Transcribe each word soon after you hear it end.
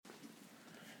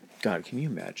God, can you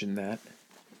imagine that?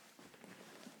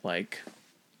 Like,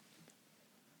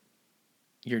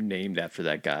 you're named after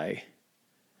that guy.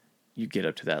 You get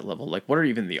up to that level. Like, what are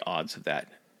even the odds of that?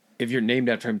 If you're named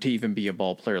after him to even be a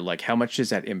ball player, like, how much does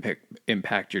that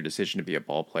impact your decision to be a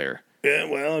ball player? Yeah,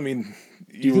 well, I mean...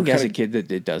 Do you think as a kid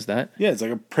that it does that? Yeah, it's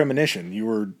like a premonition. You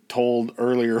were told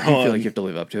earlier on... Do you feel like you have to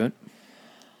live up to it?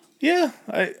 Yeah,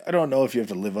 I don't know if you have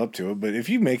to live up to it, but if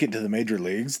you make it to the major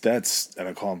leagues, that's an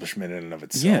accomplishment in and of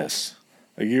itself. Yes.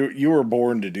 Like you were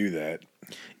born to do that.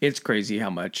 It's crazy how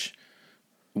much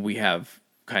we're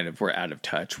out of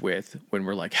touch with when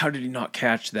we're like, how did he not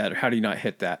catch that? Or how did he not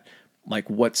hit that? Like,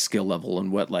 what skill level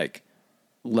and what, like,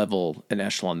 level and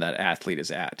echelon that athlete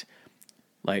is at,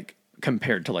 like,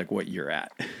 compared to, like, what you're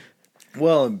at.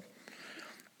 Well,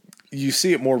 you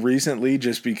see it more recently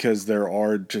just because there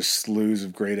are just slews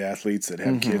of great athletes that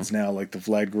have kids now, like the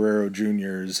Vlad Guerrero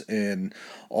Juniors and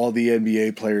all the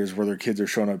NBA players where their kids are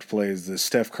showing up to play, is the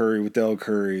Steph Curry with Del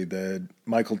Curry, the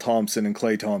Michael Thompson and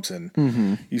Klay Thompson.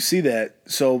 Mm-hmm. You see that.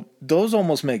 So those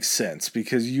almost make sense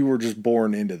because you were just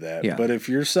born into that. Yeah. But if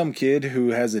you're some kid who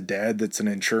has a dad that's an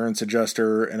insurance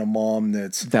adjuster and a mom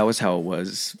that's... That was how it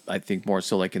was, I think, more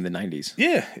so like in the 90s.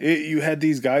 Yeah. You had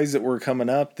these guys that were coming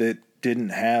up that didn't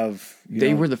have...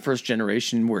 They were the first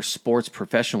generation where sports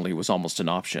professionally was almost an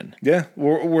option. Yeah,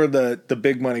 where the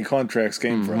big money contracts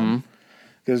came from.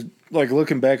 Because, like,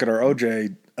 looking back at our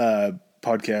OJ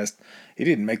podcast, he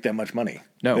didn't make that much money.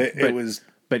 No, it was...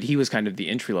 But he was kind of the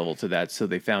entry level to that, so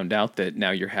they found out that now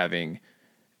you're having...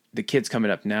 The kids coming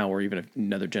up now, or even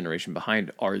another generation behind,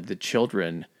 are the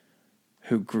children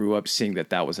who grew up seeing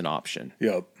that was an option.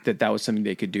 Yep. That was something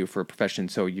they could do for a profession,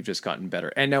 so you've just gotten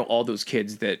better. And now all those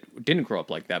kids that didn't grow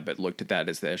up like that, but looked at that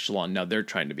as the echelon, now they're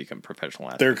trying to become professional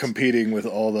athletes. They're competing with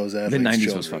all those athletes. The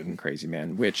 90s was fucking crazy,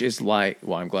 man. Which is like,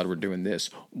 well, I'm glad we're doing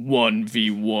this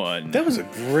 1v1. That was a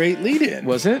great lead-in.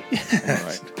 Was it? Yes. All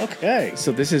right. Okay.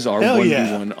 So this is our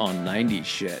 1v1 on 90s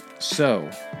shit. So,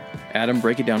 Adam,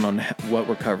 break it down on what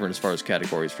we're covering as far as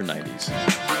categories for 90s.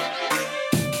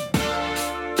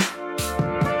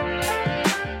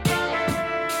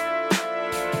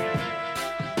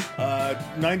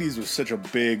 90s was such a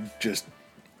big just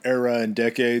era and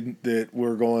decade that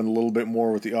we're going a little bit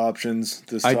more with the options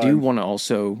this time. I do want to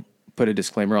also put a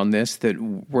disclaimer on this that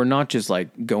we're not just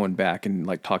like going back and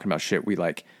like talking about shit we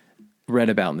like read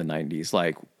about in the 90s.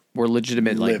 Like we're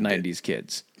legitimate like 90s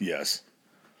kids. Yes.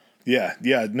 Yeah.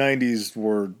 90s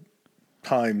were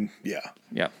time. Yeah.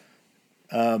 Yeah.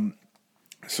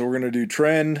 So we're going to do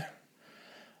trend.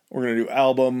 We're going to do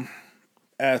album,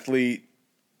 athlete,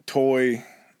 toy,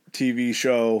 TV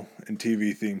show, and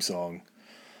TV theme song.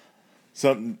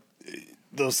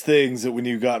 Those things that when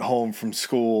you got home from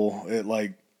school at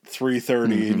like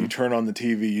 3:30 and you turn on the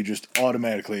TV, you just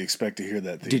automatically expect to hear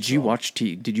that theme Did you song. watch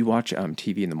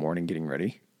TV in the morning getting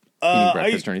ready? Eating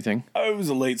breakfast or anything? I was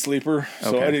a late sleeper,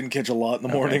 so I didn't catch a lot in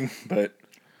the morning. But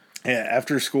yeah,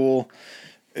 after school,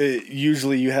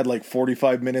 usually you had like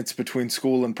 45 minutes between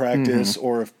school and practice,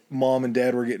 or if mom and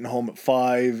dad were getting home at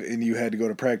 5 and you had to go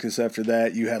to practice after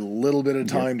that, you had a little bit of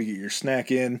time to get your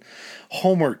snack in.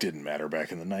 Homework didn't matter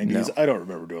back in the 90s. No. I don't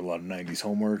remember doing a lot of 90s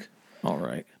homework. All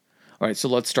right, so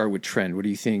let's start with trend. What do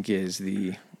you think is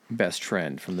the best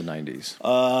trend from the 90s?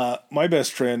 My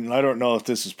best trend, and I don't know if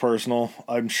this is personal,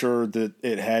 I'm sure that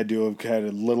it had to have had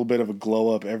a little bit of a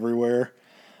glow up everywhere.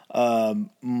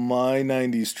 My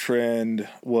 90s trend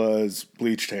was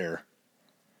bleached hair.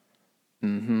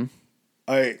 Mm-hmm.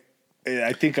 I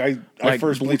think I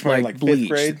first bleached mine in like bleached,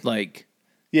 5th grade. Like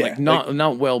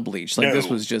not well bleached. Like this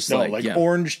was just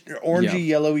orangey,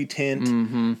 yellowy tint.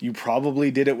 Mm-hmm. You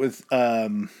probably did it with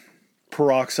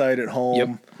peroxide at home. Yep.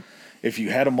 If you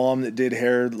had a mom that did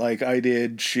hair like I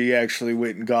did, she actually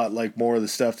went and got like more of the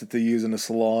stuff that they use in a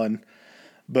salon.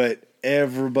 But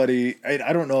everybody,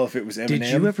 I don't know if it was Eminem. Did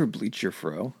you ever bleach your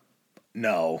fro?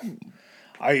 No.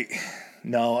 I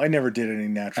never did any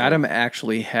natural. Adam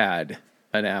actually had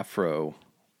an afro.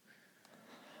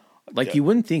 Like you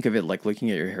wouldn't think of it like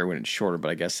looking at your hair when it's shorter, but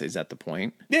I guess is that the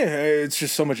point? Yeah, it's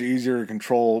just so much easier to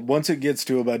control. Once it gets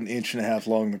to about 1.5 inches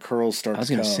long, the curls start to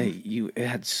come. I was going to say, it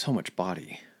had so much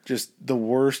body. Just the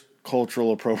worst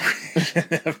cultural appropriation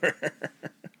ever.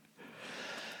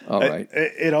 All right.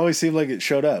 It always seemed like it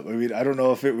showed up. I mean, I don't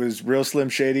know if it was real Slim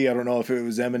Shady. I don't know if it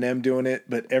was Eminem doing it,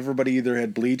 but everybody either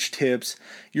had bleached tips.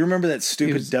 You remember that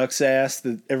stupid duck's ass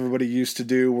that everybody used to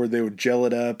do where they would gel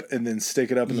it up and then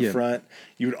stick it up in the front?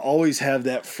 You would always have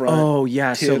that front. Oh,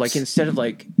 yeah. Tips. So, like, instead of,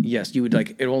 like, yes, you would,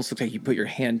 like, it almost looks like you put your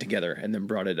hand together and then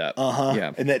brought it up.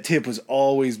 Yeah. And that tip was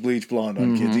always bleach blonde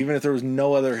on kids, even if there was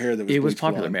no other hair that was It was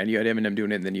popular, blonde. man. You had Eminem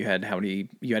doing it, and then you had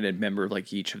you had a member of,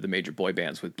 like, each of the major boy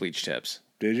bands with bleach tips.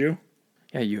 Did you?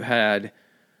 Yeah, you had,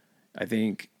 I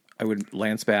think,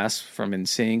 Lance Bass from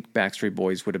NSYNC, Backstreet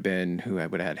Boys would have been, who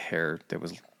would have had hair that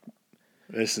was...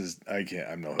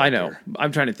 I know.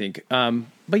 I'm trying to think.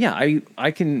 But yeah,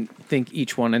 I can think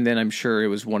each one, and then I'm sure it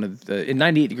was one of in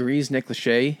 98 Degrees, Nick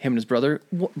Lachey, him and his brother,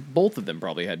 both of them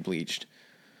probably had bleached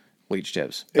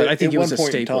tips. But I think it was a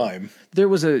staple. In time. There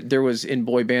was in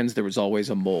boy bands, there was always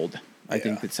a mold, I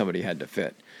think, that somebody had to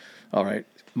fit. All right.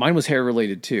 Mine was hair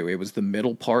related too. It was the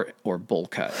middle part or bowl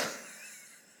cut.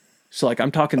 So like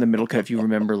I'm talking the middle cut. If you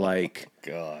remember, like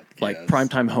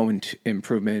Primetime Home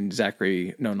Improvement,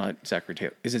 not Zachary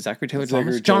Taylor. Is it Zachary Taylor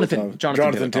Thomas? Jonathan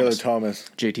Taylor Thomas.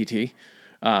 JTT.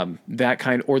 That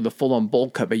kind, or the full on bowl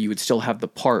cut, but you would still have the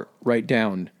part right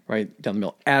down the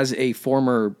middle. As a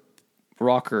former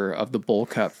rocker of the bowl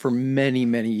cut for many,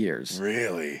 many years,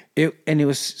 really, it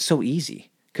was so easy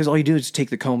because all you do is take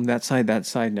the comb that side,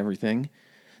 and everything.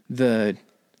 The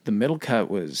middle cut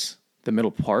was the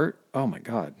middle part. Oh my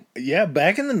God. Yeah,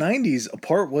 back in the 90s, a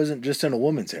part wasn't just in a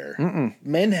woman's hair.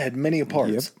 Men had many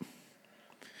parts. Yep.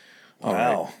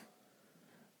 Wow.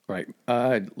 All right.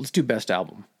 Let's do best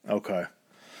album. Okay.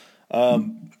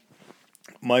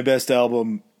 My best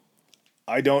album,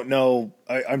 I don't know.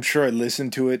 I'm sure I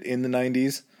listened to it in the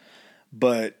 90s,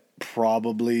 but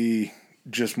probably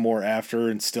just more after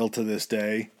and still to this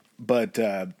day. But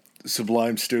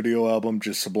Sublime studio album,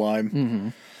 just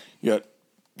Sublime. You got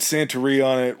Santeria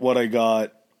on it, What I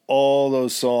Got, all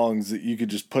those songs that you could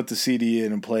just put the CD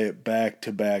in and play it back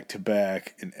to back to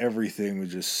back, and everything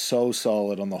was just so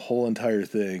solid on the whole entire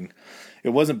thing. It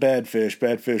wasn't Bad Fish.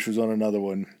 Bad Fish was on another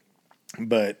one.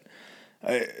 But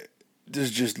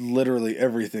there's just literally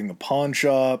everything. The Pawn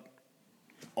Shop,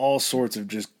 all sorts of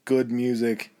just good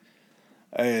music.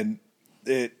 And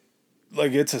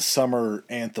it's a summer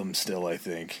anthem still, I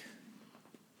think.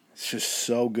 It's just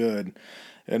so good.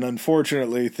 And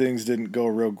unfortunately, things didn't go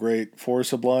real great for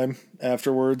Sublime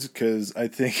afterwards, because I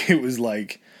think it was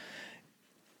like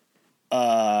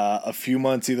a few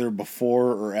months either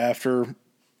before or after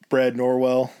Brad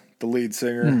Norwell, the lead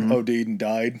singer, OD'd and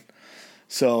died.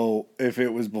 So if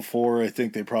it was before, I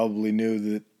think they probably knew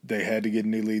that they had to get a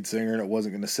new lead singer and it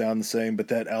wasn't going to sound the same. But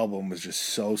that album was just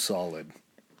so solid.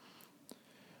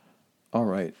 All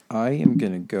right. I am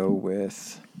going to go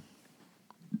with...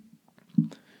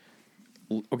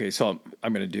 Okay, so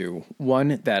I'm going to do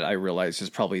one that I realize is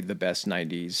probably the best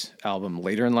 90s album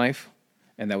later in life,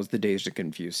 and that was the Dazed and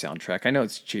Confused soundtrack. I know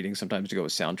it's cheating sometimes to go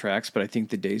with soundtracks, but I think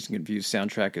the Dazed and Confused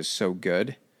soundtrack is so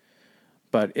good.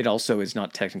 But it also is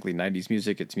not technically 90s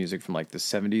music. It's music from like the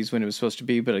 70s when it was supposed to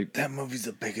be. But that movie's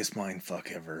the biggest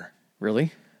mindfuck ever.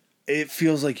 Really? It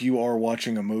feels like you are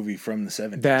watching a movie from the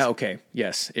 70s. Okay,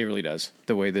 yes, it really does.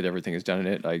 The way that everything is done in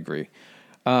it, I agree.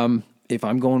 If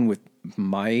I'm going with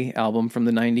my album from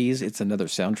the 90s, it's another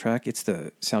soundtrack. It's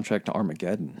the soundtrack to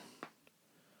Armageddon.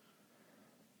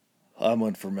 I'm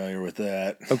unfamiliar with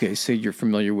that. Okay, so you're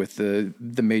familiar with the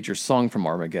major song from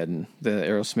Armageddon, the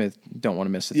Aerosmith Don't Want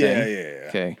to Miss a Thing? Yeah.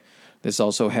 Okay. This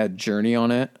also had Journey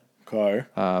on it. Okay.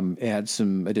 It had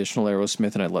some additional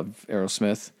Aerosmith, and I love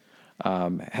Aerosmith.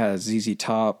 Has ZZ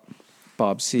Top,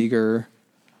 Bob Seger,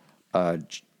 Bon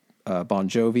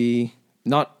Jovi.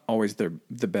 Not always the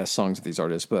best songs of these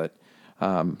artists, but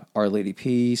Our Lady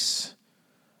Peace.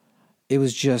 It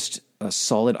was just a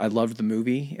solid... I loved the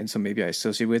movie, and so maybe I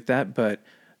associate with that, but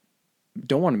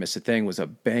Don't Want to Miss a Thing was a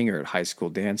banger at high school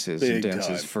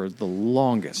dances for the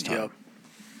longest time. Yep.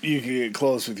 You can get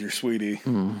close with your sweetie.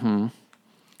 Mm-hmm.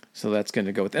 So that's going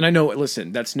to go with... And I know,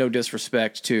 listen, that's no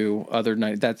disrespect to other...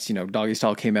 That's, Doggy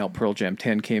Style came out, Pearl Jam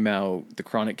 10 came out, The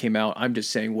Chronic came out. I'm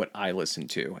just saying what I listened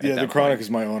to. Yeah, The Chronic is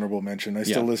my honorable mention. I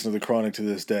still listen to The Chronic to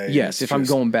this day. Yes, if I'm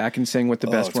going back and saying what the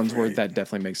best ones were, that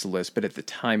definitely makes the list. But at the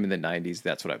time in the 90s,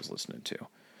 that's what I was listening to.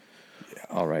 Yeah.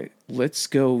 All right, let's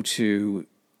go to...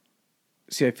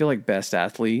 See, I feel like Best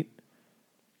Athlete.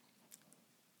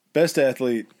 Best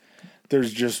Athlete,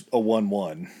 there's just a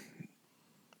 1-1.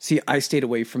 See, I stayed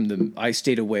away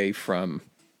from,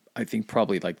 I think,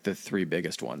 probably like the three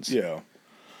biggest ones. Yeah.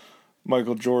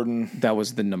 Michael Jordan. That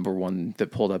was the number one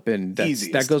that pulled up in.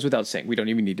 That goes without saying. We don't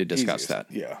even need to discuss that.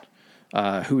 Yeah.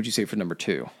 Who would you say for number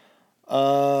two?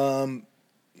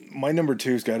 My number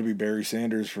 2's got to be Barry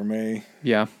Sanders for me.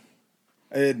 Yeah.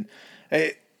 And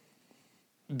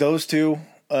those two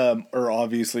are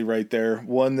obviously right there.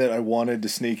 One that I wanted to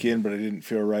sneak in, but I didn't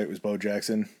feel right, was Bo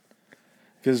Jackson.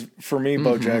 Because for me,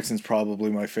 Bo Jackson's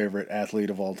probably my favorite athlete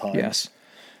of all time. Yes.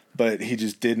 But he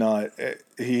just did not.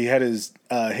 He had his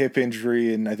hip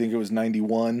injury, and I think it was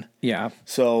 91. Yeah.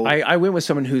 So I went with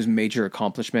someone whose major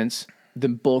accomplishments, the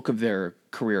bulk of their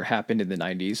career happened in the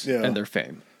 90s and their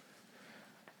fame.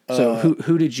 So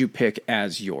who did you pick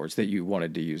as yours that you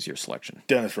wanted to use your selection?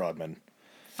 Dennis Rodman.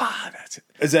 That's it.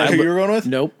 Is that who you were going with?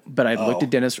 Nope. But I looked at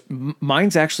Dennis.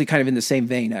 Mine's actually kind of in the same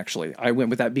vein, actually. I went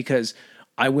with that because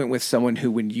I went with someone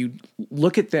who, when you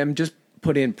look at them, just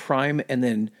put in prime and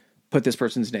then put this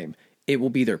person's name. It will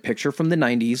be their picture from the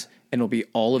 90s, and it'll be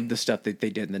all of the stuff that they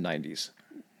did in the 90s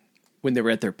when they were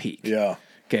at their peak. Yeah.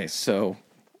 Okay, so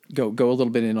go a little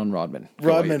bit in on Rodman.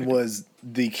 Rodman was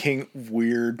the king of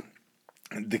weird,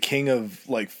 the king of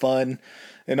like fun,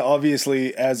 and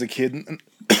obviously as a kid,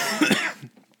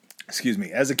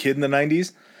 as a kid in the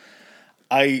 90s,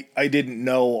 I didn't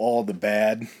know all the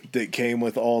bad that came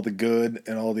with all the good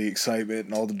and all the excitement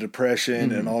and all the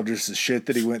depression and all just the shit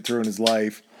that he went through in his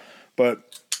life.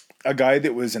 But a guy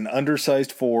that was an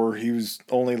undersized 4, he was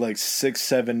only like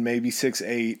 6'7", maybe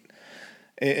 6'8",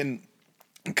 and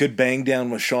could bang down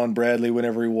with Sean Bradley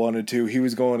whenever he wanted to. He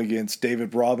was going against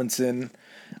David Robinson,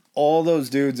 all those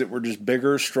dudes that were just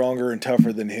bigger, stronger, and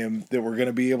tougher than him that were going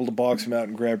to be able to box him out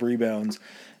and grab rebounds.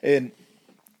 And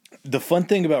the fun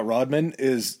thing about Rodman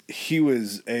is he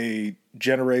was a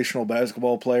generational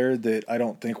basketball player that I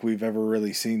don't think we've ever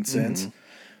really seen since.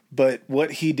 But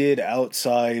what he did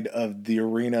outside of the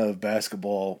arena of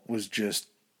basketball was just...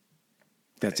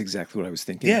 That's exactly what I was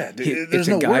thinking. Yeah, there's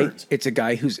no words. It's a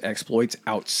guy whose exploits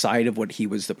outside of what he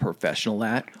was the professional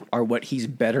at are what he's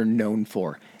better known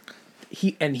for.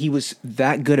 He was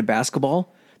that good at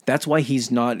basketball. That's why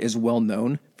he's not as well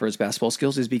known for his basketball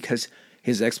skills, is because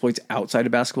his exploits outside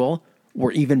of basketball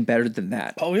were even better than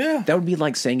that. Oh, yeah. That would be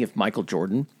like saying if Michael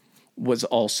Jordan was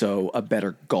also a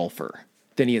better golfer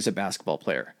than he is a basketball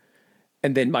player.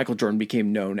 And then Michael Jordan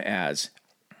became known as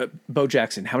Bo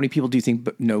Jackson. How many people do you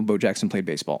think know Bo Jackson played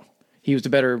baseball? He was a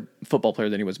better football player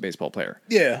than he was a baseball player.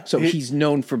 Yeah. So he's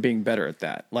known for being better at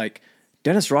that. Like,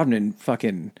 Dennis Rodman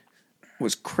fucking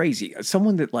was crazy.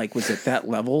 Someone that like was at that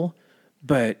level,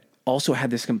 but also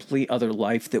had this complete other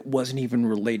life that wasn't even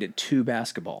related to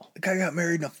basketball. The guy got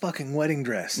married in a fucking wedding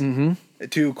dress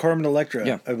to Carmen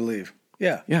Electra, I believe.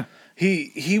 Yeah. Yeah.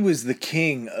 He was the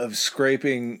king of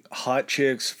scraping hot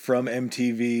chicks from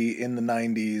MTV in the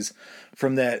 90s.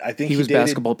 From that, I think he was dated,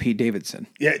 basketball Pete Davidson.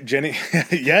 Yeah, Jenny.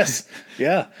 Yes.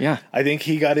 Yeah. Yeah. I think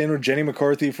he got in with Jenny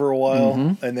McCarthy for a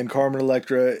while, and then Carmen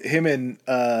Electra. Him and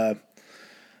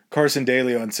Carson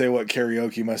Daly on Say What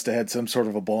Karaoke must have had some sort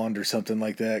of a bond or something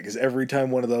like that, because every time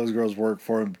one of those girls worked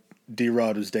for him,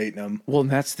 D-Rod was dating him. Well,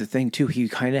 and that's the thing, too. He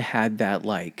kind of had that,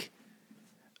 like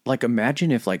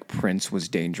imagine if, like, Prince was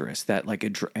dangerous, that, like,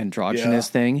 androgynous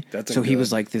thing. So he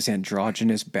was, like, this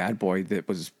androgynous bad boy that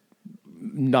was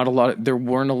not a lot. There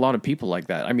weren't a lot of people like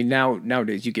that. I mean,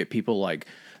 nowadays you get people, like,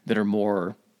 that are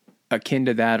more akin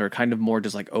to that or kind of more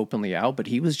just, like, openly out. But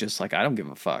he was just like, I don't give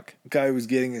a fuck. Guy was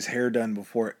getting his hair done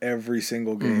before every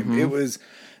single game.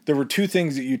 There were two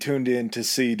things that you tuned in to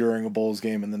see during a Bulls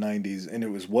game in the 90s, and it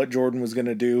was what Jordan was going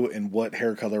to do and what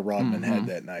hair color Rodman had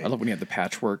that night. I love when he had the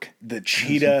patchwork. The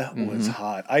cheetah was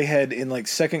hot. I had, in like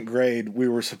second grade, we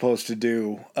were supposed to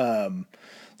do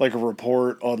like a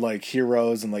report on like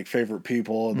heroes and like favorite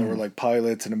people, and there were like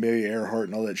pilots and Amelia Earhart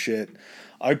and all that shit.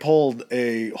 I pulled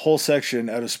a whole section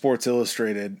out of Sports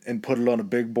Illustrated and put it on a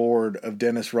big board of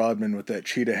Dennis Rodman with that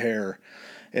cheetah hair.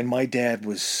 And my dad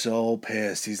was so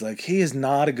pissed. He's like, he is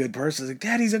not a good person. I was like,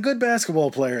 Dad, he's a good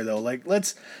basketball player, though. Like,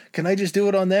 can I just do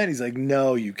it on that? He's like,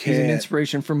 no, you can't. He's an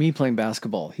inspiration for me playing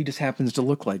basketball. He just happens to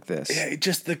look like this. Yeah,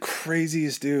 just the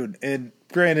craziest dude. And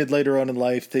granted, later on in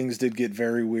life, things did get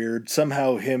very weird.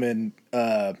 Somehow him and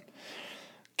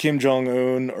Kim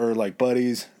Jong-un are like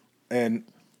buddies. And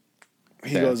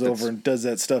he goes over and does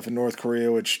that stuff in North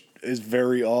Korea, which is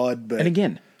very odd. But and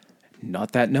again,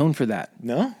 not that known for that.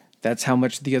 No? That's how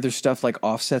much the other stuff like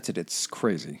offsets it. It's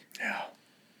crazy. Yeah.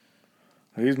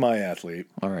 He's my athlete.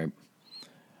 All right.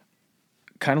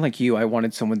 Kind of like you, I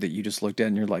wanted someone that you just looked at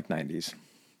and you're like 90s.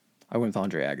 I went with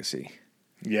Andre Agassi.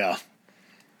 Yeah.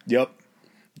 Yep.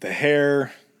 The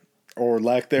hair or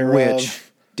lack thereof. Which,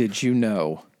 did you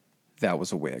know that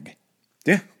was a wig?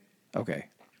 Yeah. Okay.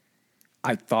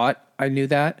 I thought I knew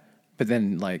that, but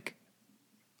then like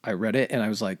I read it and I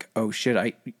was like, oh shit,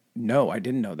 I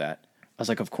didn't know that. I was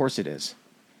like, of course it is.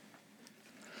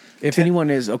 If anyone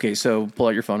is, okay, so pull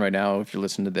out your phone right now if you're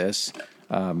listening to this.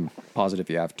 Pause it if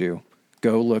you have to.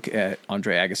 Go look at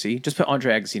Andre Agassi. Just put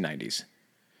Andre Agassi 90s.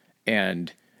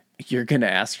 And you're going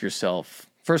to ask yourself,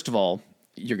 first of all,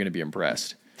 you're going to be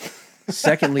impressed.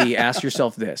 Secondly, ask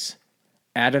yourself this.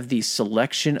 Out of the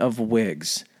selection of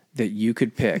wigs that you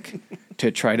could pick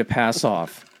to try to pass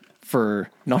off for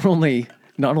not only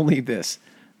this,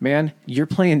 man, you're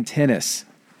playing tennis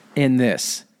in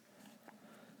this.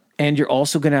 And you're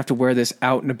also going to have to wear this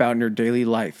out and about in your daily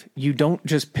life. You don't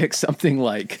just pick something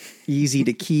like easy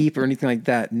to keep or anything like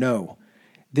that. No.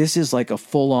 This is like a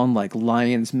full-on like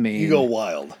lion's mane. You go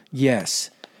wild.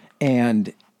 Yes.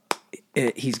 And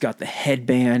he's got the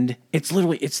headband. It's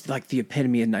like the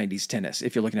epitome of 90s tennis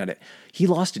if you're looking at it.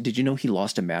 Did you know he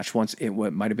lost a match once? It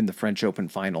might have been the French Open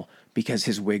final because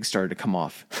his wig started to come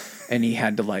off. And he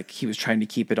had to he was trying to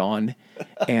keep it on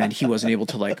and he wasn't able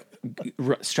to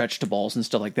stretch to balls and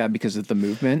stuff like that because of the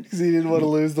movement. Because he didn't want to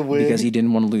lose the wig. Because he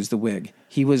didn't want to lose the wig.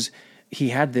 He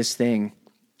had this thing.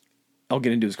 I'll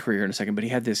get into his career in a second, but he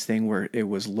had this thing where it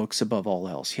was looks above all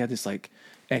else. He had this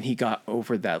and he got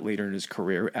over that later in his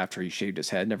career after he shaved his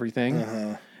head and everything.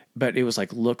 Uh-huh. But it was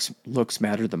like looks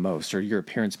matter the most, or your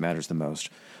appearance matters the most.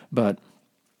 But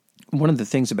one of the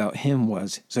things about him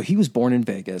was, so he was born in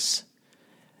Vegas.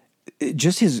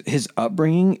 Just his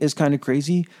upbringing is kind of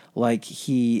crazy. Like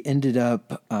he ended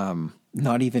up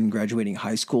not even graduating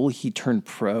high school. He turned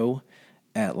pro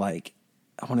at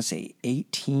I want to say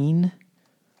 18.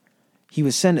 He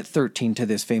was sent at 13 to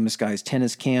this famous guy's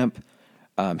tennis camp.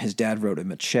 His dad wrote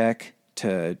him a check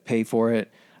to pay for it.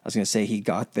 I was going to say he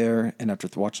got there, and after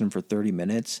watching him for 30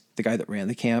 minutes, the guy that ran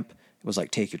the camp was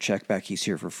like, take your check back. He's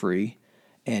here for free.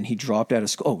 And he dropped out of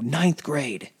school. Oh, ninth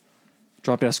grade.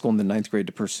 Dropped out of school in the 9th grade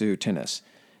to pursue tennis.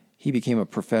 He became a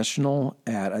professional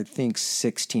at, I think,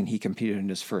 16. He competed in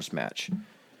his first match.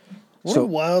 What a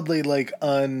wildly,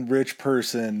 unrich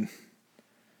person.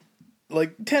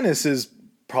 Tennis is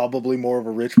probably more of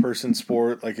a rich person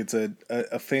sport. It's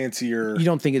a fancier. You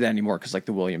don't think of that anymore because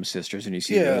the Williams sisters, and you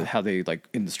see how they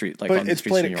in the street, but it's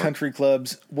played at country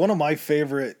clubs. One of my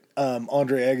favorite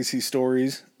Andre Agassi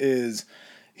stories is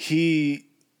he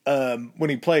when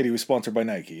he played, he was sponsored by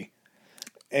Nike.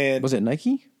 And was it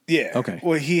Nike? Yeah. Okay.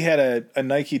 Well, he had a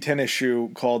Nike tennis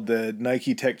shoe called the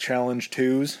Nike Tech Challenge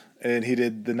 2s, and he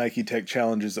did the Nike Tech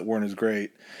Challenges that weren't as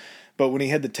great. But when he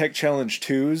had the Tech Challenge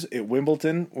 2s at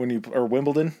Wimbledon, when you play at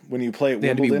Wimbledon, they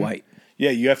had to be white. Yeah,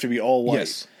 you have to be all white.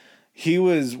 Yes. He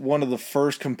was one of the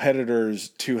first competitors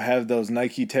to have those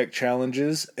Nike Tech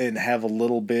Challenges and had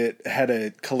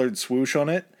a colored swoosh on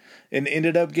it, and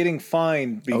ended up getting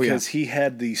fined because he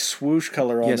had the swoosh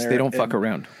color on there. Yes, they don't fuck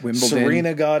around. Wimbledon.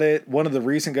 Serena got it. One of the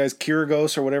recent guys,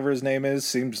 Kyrgios or whatever his name is,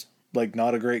 seems like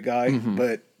not a great guy,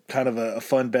 but kind of a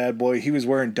fun bad boy. He was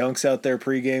wearing dunks out there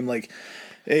pregame.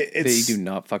 They do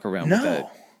not fuck around with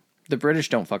that. The British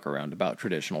don't fuck around about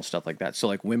traditional stuff like that.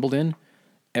 So Wimbledon,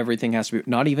 everything has to be,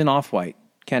 not even off-white.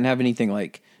 Can't have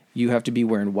anything you have to be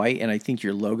wearing white, and I think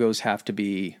your logos have to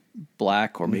be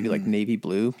black or maybe navy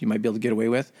blue. You might be able to get away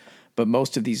with. But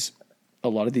a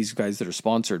lot of these guys that are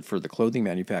sponsored for the clothing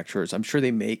manufacturers, I'm sure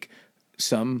they make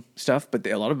some stuff, but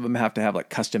a lot of them have to have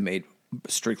custom-made,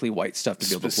 strictly white stuff to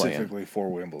be able to play in. Specifically for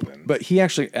Wimbledon. But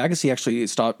Agassi actually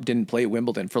didn't play at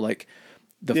Wimbledon for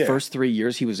the first 3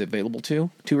 years he was available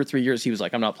to. 2 or 3 years he was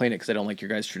like, I'm not playing it because I don't like your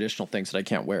guys' traditional things that I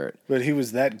can't wear it. But he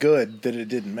was that good that it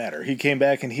didn't matter. He came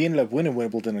back and he ended up winning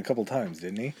Wimbledon a couple times,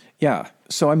 didn't he? Yeah.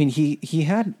 So he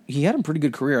had a pretty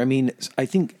good career. I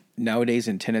think nowadays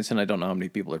in tennis, and I don't know how many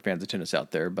people are fans of tennis out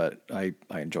there, but I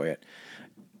enjoy it.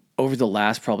 Over the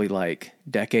last probably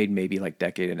decade, maybe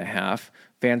decade and a half,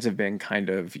 fans have been kind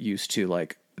of used to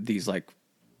these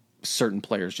certain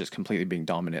players just completely being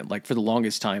dominant. For the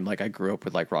longest time, I grew up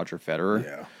with Roger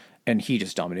Federer, and he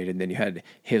just dominated. And then you had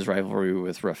his rivalry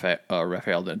with Rafael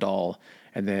Nadal,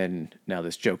 and then now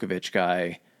this Djokovic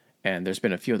guy, and there's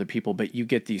been a few other people. But you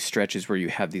get these stretches where you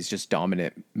have these just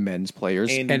dominant men's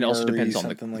players, and it also depends on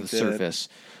the surface.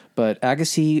 But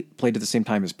Agassi played at the same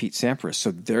time as Pete Sampras,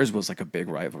 so theirs was a big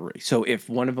rivalry. So if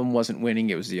one of them wasn't winning,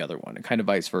 it was the other one, and kind of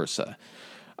vice versa.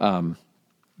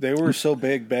 They were so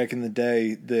big back in the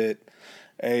day that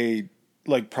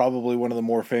probably one of the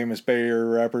more famous Bay Area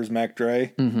rappers, Mac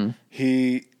Dre,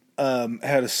 he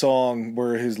had a song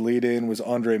where his lead-in was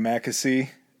Andre Agassi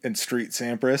and Street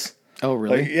Sampras. Oh,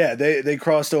 really? They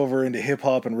crossed over into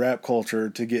hip-hop and rap culture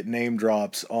to get name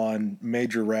drops on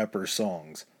major rapper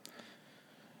songs.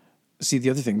 See,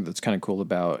 the other thing that's kind of cool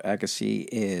about Agassi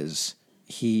is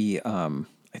he, I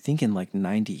think in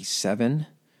 97,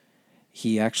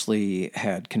 he actually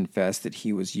had confessed that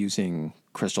he was using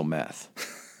crystal meth.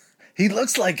 He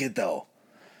looks like it, though.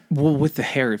 Well, with the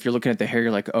hair, if you're looking at the hair,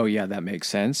 you're like, oh yeah, that makes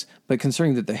sense. But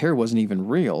considering that the hair wasn't even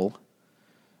real,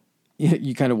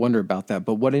 you kind of wonder about that.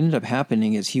 But what ended up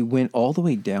happening is he went all the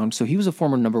way down. So he was a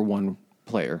former number one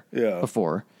player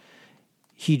before.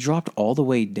 He dropped all the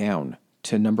way down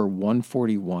to number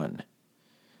 141.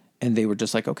 And they were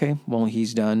just like, okay, well,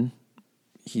 he's done.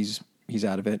 He's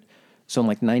out of it. So in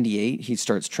like 98, he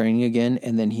starts training again.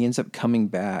 And then he ends up coming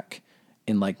back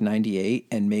in like 98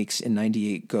 and makes in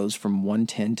 98 goes from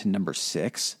 110 to number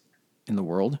 6 in the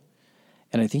world.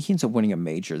 And I think he ends up winning a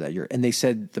major that year. And they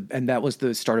said, and that was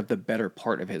the start of the better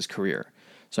part of his career.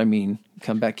 So, I mean,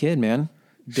 comeback kid, man.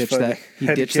 Ditch that. He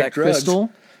ditched that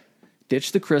crystal.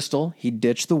 Ditched the crystal. He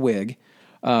ditched the wig.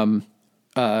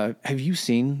 Have you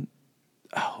seen,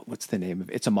 what's the name of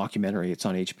it? It's a mockumentary. It's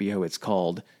on HBO. It's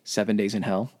called 7 Days in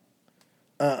Hell.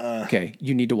 Okay,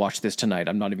 you need to watch this tonight.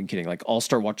 I'm not even kidding. Like, I'll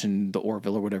start watching The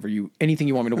Orville or whatever. Anything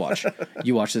you want me to watch,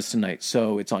 you watch this tonight.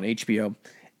 So it's on HBO,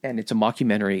 and it's a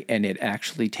mockumentary, and it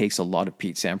actually takes a lot of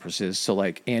Pete Sampras's. So,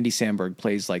 like, Andy Samberg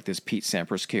plays, like, this Pete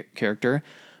Sampras character,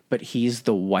 but he's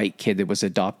the white kid that was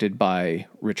adopted by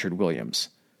Richard Williams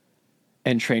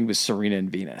and trained with Serena and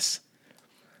Venus.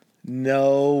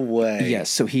 No way. Yes,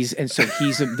 so he's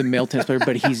the male tennis player,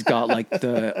 but he's got like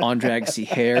the Andre Agassi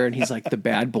hair, and he's like the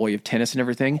bad boy of tennis and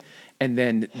everything. And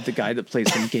then the guy that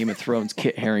plays from Game of Thrones,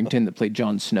 Kit Harington, that played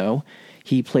Jon Snow,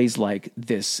 he plays like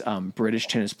this British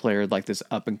tennis player, like this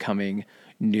up and coming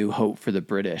new hope for the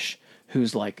British,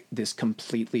 who's like this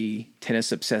completely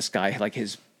tennis obsessed guy. Like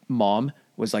his mom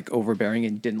was like overbearing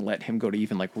and didn't let him go to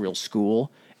even like real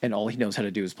school. And all he knows how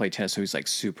to do is play tennis. So he's like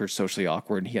super socially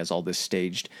awkward, and he has all this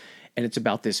staged. And it's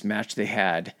about this match they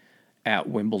had at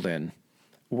Wimbledon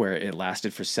where it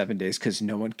lasted for 7 days because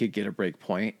no one could get a break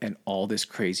point, and all this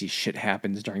crazy shit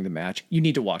happens during the match. You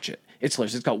need to watch it. It's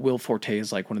hilarious. It's got Will Forte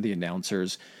as like one of the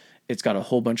announcers. It's got a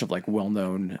whole bunch of like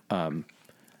well-known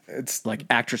it's like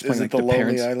actors playing like the Lonely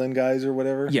parents. Island guys or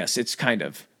whatever? Yes, it's kind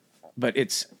of. But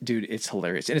it's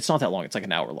hilarious. And it's not that long. It's like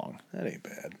an hour long. That ain't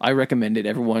bad. I recommend it.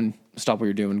 Everyone, stop what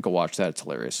you're doing. Go watch that. It's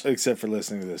hilarious. Except for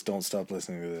listening to this. Don't stop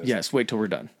listening to this. Yes, wait till we're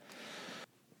done.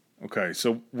 Okay,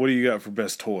 so what do you got for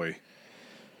best toy?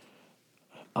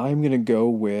 I'm going to go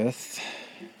with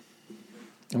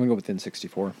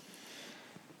N64.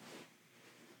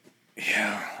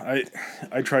 Yeah,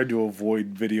 I tried to avoid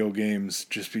video games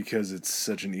just because it's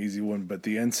such an easy one, but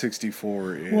the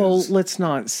N64 is... Well, let's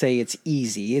not say it's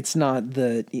easy. It's not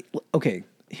okay,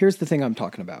 here's the thing I'm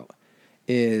talking about,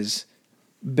 is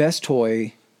best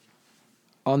toy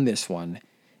on this one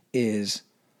is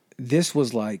this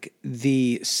was like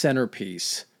the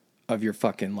centerpiece of your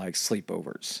fucking like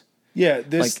sleepovers. Yeah,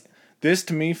 this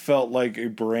to me felt like a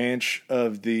branch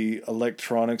of the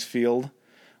electronics field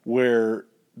where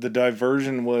the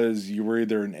diversion was you were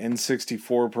either an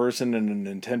N64 person and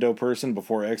a Nintendo person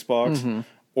before Xbox,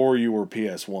 or you were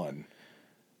PS1.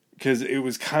 Because it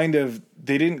was kind of,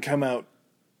 they didn't come out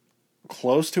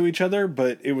close to each other,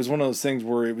 but it was one of those things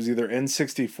where it was either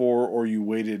N64 or you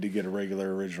waited to get a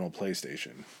regular original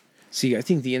PlayStation. See, I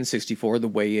think the N64, the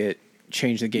way it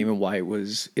changed the game and why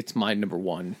it's my number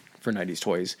one for 90s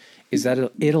toys, is that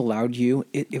it allowed you,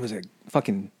 it was a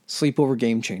fucking sleepover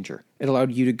game changer. It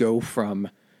allowed you to go from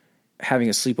having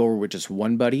a sleepover with just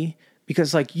one buddy,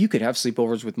 because like you could have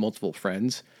sleepovers with multiple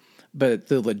friends, but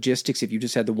the logistics, if you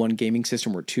just had the one gaming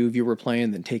system where two of you were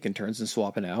playing, then taking turns and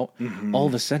swapping out, all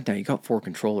of a sudden now you got 4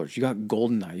 controllers, you got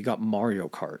GoldenEye, you got Mario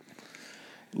Kart.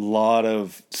 A lot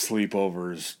of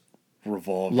sleepovers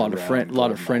revolved around A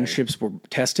lot of friendships were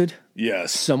tested.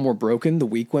 Yes. Some were broken. The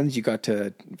weak ones, you got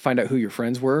to find out who your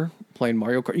friends were playing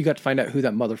Mario Kart. You got to find out who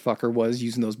that motherfucker was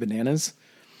using those bananas.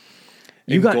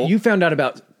 You found out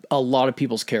about a lot of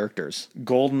people's characters.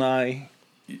 GoldenEye,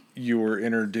 you were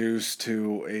introduced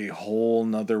to a whole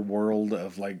nother world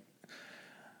of like,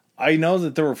 I know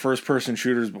that there were first person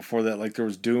shooters before that, like there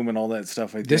was Doom and all that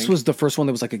stuff. This was the first one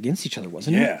that was like against each other,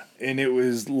 wasn't it? Yeah, and it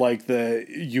was like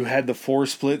you had the 4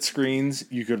 split screens.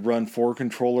 You could run 4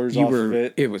 controllers off of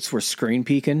it. It was for screen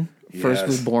peeking. First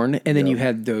was born, and then you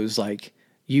had those like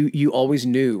you always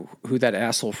knew who that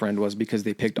asshole friend was because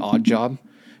they picked Odd Job.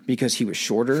 Because he was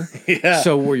shorter. Yeah.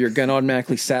 So where your gun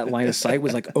automatically sat line of sight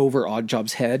was like over Odd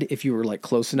Job's head if you were like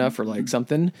close enough or like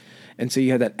something. And so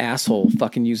you had that asshole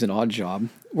fucking using Odd Job,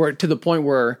 where to the point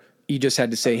where you just had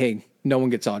to say, hey, no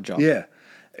one gets Odd Job. Yeah.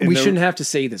 And we shouldn't have to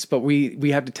say this, but we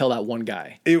have to tell that one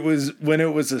guy. It was when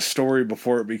it was a story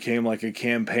before it became like a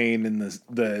campaign in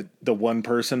the one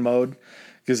person mode.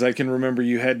 Because I can remember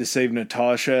you had to save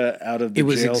Natasha out of the jail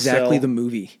cell. It was exactly the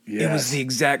movie. Yes. It was the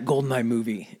exact GoldenEye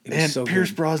movie. It was so Pierce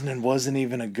good. Brosnan wasn't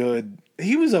even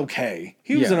he was okay.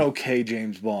 He was an okay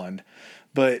James Bond.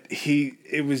 but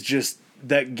it was just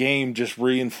that game just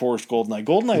reinforced GoldenEye.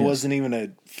 GoldenEye wasn't even a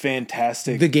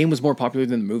fantastic. The game was more popular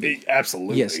than the movie.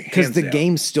 Absolutely, yes, because the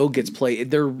game still gets played.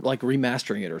 They're like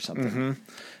remastering it or something. Mm-hmm.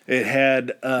 It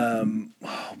had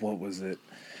what was it?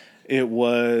 It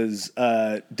was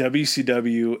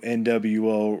WCW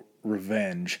NWO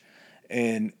Revenge,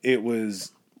 and it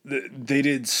was. They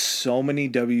did so many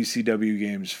WCW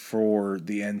games for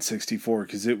the N64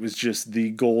 because it was just the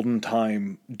golden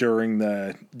time during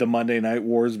the Monday Night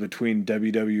Wars between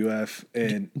WWF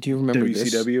and Do you remember WCW.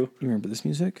 this? You remember this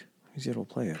music? He's able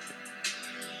to play it.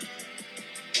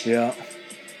 Yeah.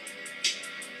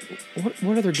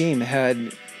 What other game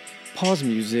had pause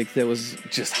music that was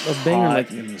Just a banger? hot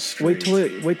Like in the streets.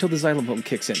 wait till the xylophone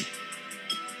kicks in.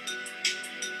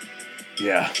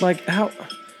 Yeah. Like how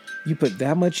you put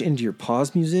that much into your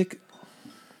pause music?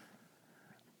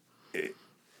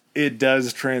 It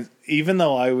does even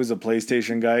though I was a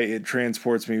PlayStation guy, it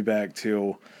transports me back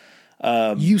to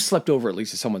You slept over at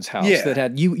least at someone's house Yeah. that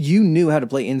had you knew how to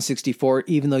play N64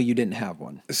 even though you didn't have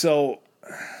one. so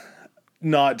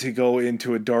not to go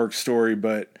into a dark story,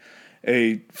 but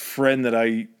a friend that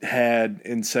I had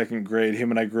in second grade,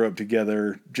 him and I grew up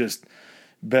together, just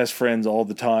best friends all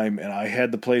the time, and I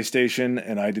had the PlayStation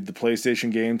and I did the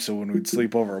PlayStation game, so when we'd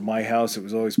sleep over at my house it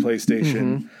was always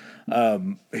PlayStation.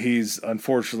 He's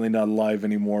unfortunately not alive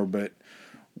anymore, but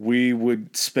we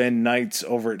would spend nights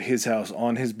over at his house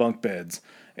on his bunk beds,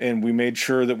 and we made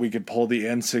sure that we could pull the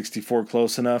N64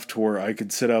 close enough to where I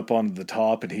could sit up on the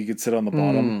top and he could sit on the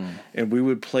bottom, and we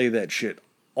would play that shit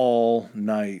all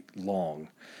night long.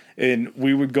 And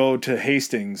we would go to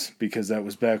Hastings because that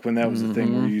was back when that was the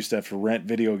thing where you used to have to rent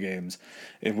video games.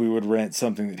 And we would rent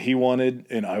something that he wanted,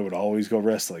 and I would always go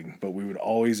wrestling. But we would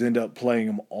always end up playing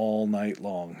them all night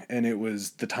long. And it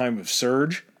was the time of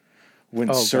Surge,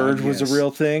 when Surge was a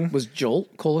real thing. Was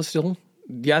Jolt Cola still?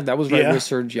 Yeah, that was right with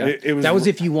Surge. Yeah, It was, that was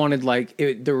if you wanted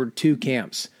there were two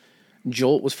camps.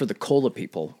 Jolt was for the cola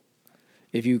people.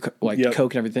 If you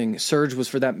Coke and everything, Surge was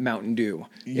for that Mountain Dew.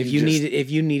 If you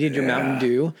needed your Mountain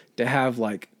Dew to have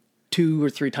like 2 or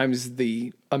 3 times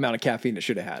the amount of caffeine it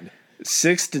should have had.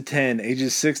 6 to 10,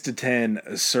 ages 6 to 10,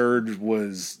 Surge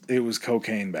was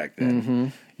cocaine back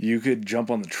then. You could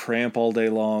jump on the tramp all day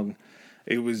long.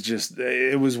 It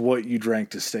was what you drank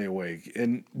to stay awake.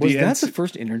 And Was that the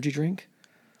first energy drink?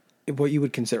 What you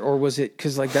would consider, or was it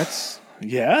because that's?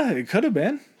 Yeah, it could have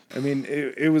been. I mean,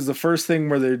 it was the first thing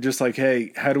where they're just like,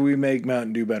 "Hey, how do we make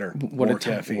Mountain Dew better? More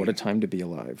caffeine." What a time to be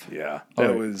alive! Yeah,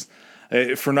 that was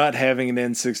for not having an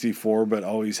N64, but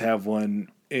always have one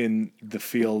in the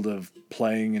field of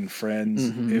playing and friends.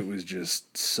 It was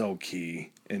just so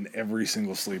key in every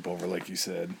single sleepover, like you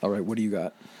said. All right, what do you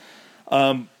got?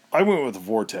 I went with the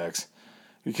Vortex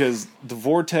because the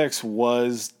Vortex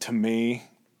was, to me,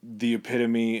 the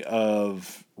epitome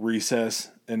of recess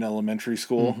in elementary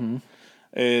school.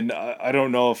 And I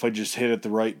don't know if I just hit at the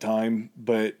right time,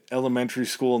 but elementary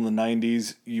school in the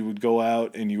 90s, you would go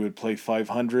out and you would play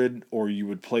 500, or you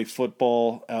would play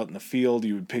football out in the field.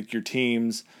 You would pick your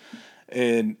teams,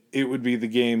 and it would be the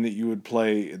game that you would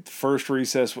play at the first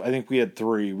recess. I think we had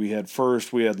 3. We had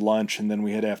first, we had lunch, and then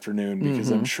we had afternoon,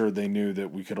 because I'm sure they knew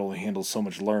that we could only handle so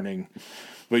much learning.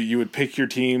 But you would pick your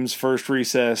teams first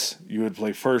recess, you would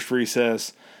play first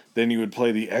recess, then you would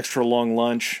play the extra long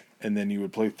lunch, and then you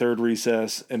would play third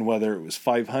recess. And whether it was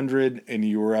 500 and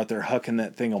you were out there hucking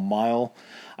that thing a mile,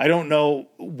 I don't know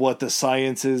what the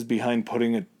science is behind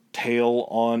putting a tail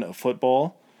on a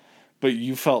football, but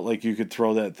you felt like you could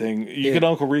throw that thing. You could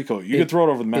Uncle Rico. You could throw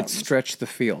it over the mountains. It stretched the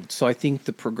field. So I think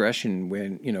the progression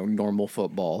when, normal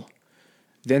football,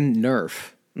 then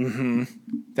Nerf,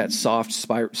 that soft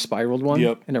spiraled one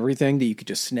and everything that you could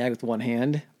just snag with one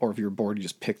hand, or if you're bored, you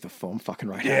just pick the foam fucking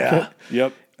right out of it.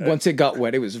 Yep. Once it got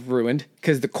wet, it was ruined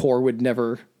because the core would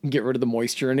never get rid of the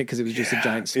moisture in it because it was just a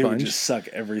giant sponge. It would just suck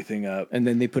everything up. And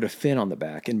then they put a fin on the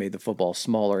back and made the football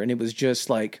smaller. And it was just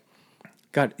like,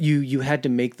 God, you had to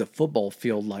make the football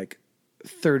field like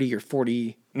 30 or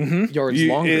 40 yards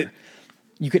longer.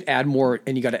 You could add more,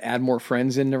 and you got to add more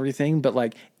friends in and everything. But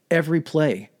like every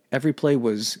play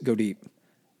was go deep.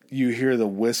 You hear the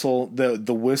whistle,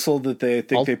 the whistle that they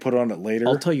put on it later.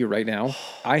 I'll tell you right now,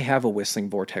 I have a whistling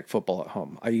Vortex football at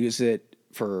home. I use it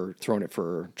for throwing it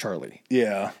for Charlie.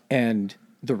 Yeah. And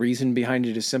the reason behind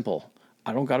it is simple.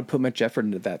 I don't got to put much effort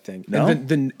into that thing. No? And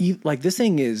this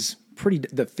thing is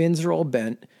the fins are all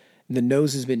bent. The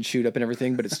nose has been chewed up and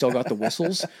everything, but it's still got the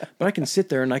whistles. But I can sit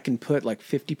there and I can put like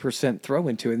 50% throw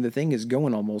into it, and the thing is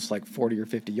going almost like 40 or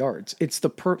 50 yards. It's the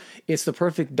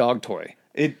perfect dog toy.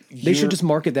 They should just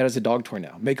market that as a dog toy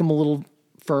now. Make them a little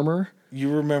firmer.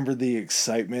 You remember the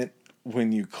excitement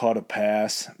when you caught a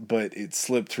pass, but it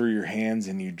slipped through your hands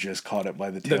and you just caught it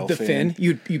by the tail The fin.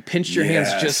 You pinched your hands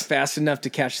Yes. just fast enough to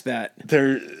catch that.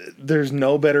 There's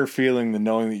no better feeling than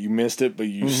knowing that you missed it, but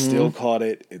you still caught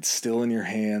it. It's still in your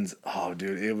hands. Oh,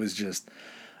 dude, it was just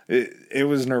it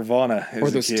was nirvana. As Or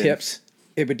a those kid. tips.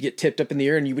 It would get tipped up in the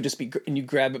air, and you would just and you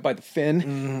grab it by the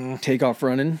fin, take off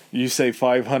running. You say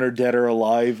 500 dead or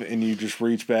alive, and you just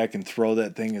reach back and throw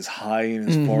that thing as high and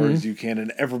as far as you can,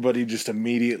 and everybody just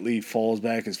immediately falls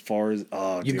back as far as.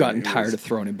 Oh, You've gotten tired of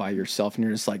throwing it by yourself, and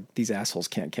you're just like, these assholes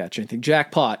can't catch anything.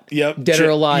 Jackpot. Yep. Dead or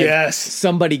alive. Yes.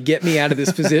 Somebody get me out of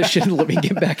this position. Let me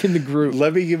get back in the group.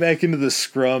 Let me get back into the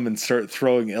scrum and start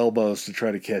throwing elbows to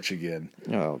try to catch again.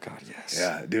 Oh, God, yes.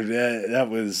 Yeah, dude, that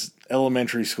was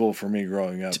elementary school for me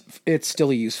growing up. It's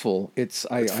still useful. I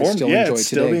still enjoy it's today.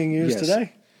 still being used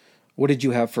today. What did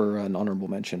you have for an honorable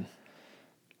mention?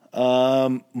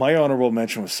 My honorable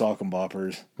mention was sock and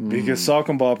boppers, because sock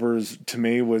and boppers to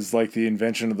me was like the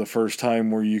invention of the first time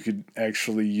where you could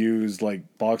actually use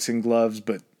like boxing gloves,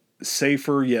 but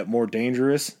safer yet more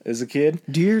dangerous as a kid.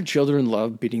 Do your children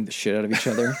love beating the shit out of each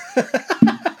other?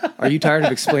 Are you tired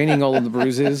of explaining all of the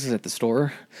bruises at the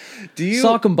store?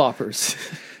 Sock and boppers.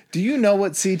 Do you know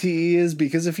what CTE is?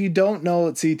 Because if you don't know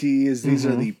what CTE is, these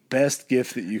are the best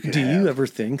gift that you can have. Do you ever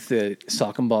think that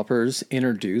sock and boppers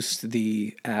introduced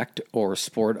the act or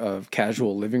sport of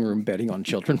casual living room betting on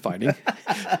children fighting?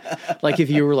 Like if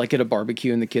you were like at a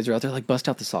barbecue and the kids are out there, like bust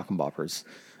out the sock and boppers,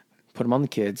 put them on the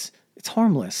kids. It's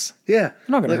harmless. Yeah. They're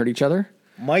not going to hurt each other.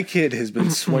 My kid has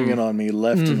been swinging on me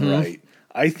left and right.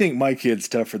 I think my kid's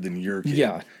tougher than your kid.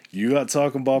 Yeah. You got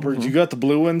sock and boppers. You got the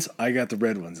blue ones. I got the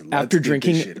red ones. After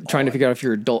drinking, trying to figure out if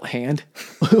your adult hand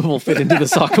will fit into the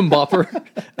sock and bopper.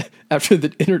 After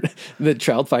the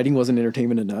child fighting wasn't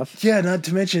entertainment enough. Yeah, not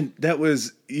to mention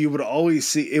you would always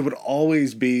see, it would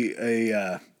always be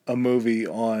a movie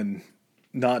on,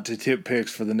 not to tip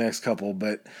picks for the next couple,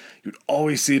 but you'd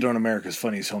always see it on America's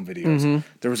Funniest Home Videos.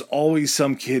 There was always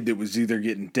some kid that was either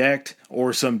getting decked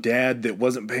or some dad that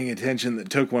wasn't paying attention that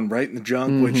took one right in the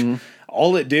junk, which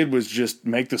all it did was just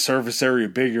make the surface area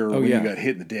bigger when you got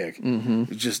hit in the dick. It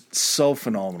was just so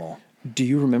phenomenal. Do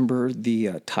you remember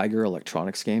the Tiger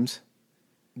Electronics games?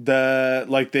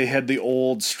 They had the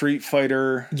old Street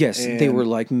Fighter. Yes, they were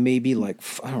like maybe like,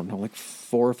 I don't know, like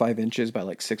 4 or 5 inches by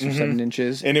like 6 or 7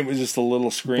 inches. And it was just a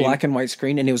little screen. Black and white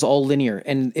screen, and it was all linear,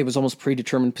 and it was almost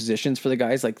predetermined positions for the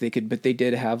guys. Like but they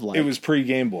did have like. It was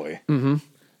pre-Game Boy.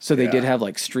 So they did have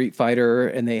like Street Fighter,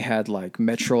 and they had like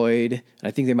Metroid, and I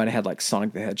think they might have had like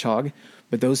Sonic the Hedgehog.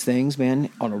 But those things,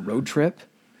 man, on a road trip,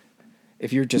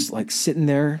 if you're just like sitting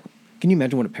there, can you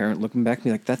imagine what a parent looking back and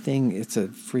be like, that thing, it's a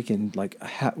freaking like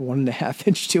 1.5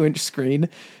 inch, 2 inch screen,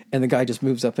 and the guy just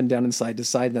moves up and down and side to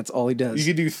side, and that's all he does.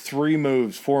 You could do 3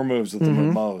 moves, 4 moves with them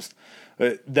at most.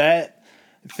 But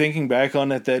thinking back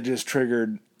on it, that just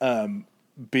triggered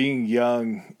being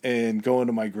young and going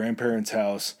to my grandparents'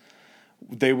 house.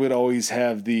 They would always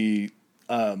have the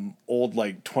old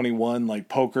like 21 like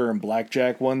poker and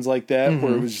blackjack ones like that,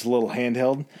 where it was just a little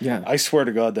handheld. Yeah. I swear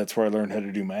to God, that's where I learned how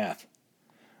to do math.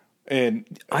 And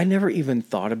I never even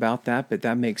thought about that, but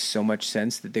that makes so much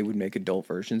sense that they would make adult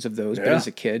versions of those. But as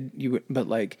a kid,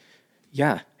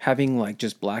 having like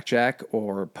just blackjack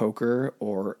or poker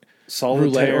or solitaire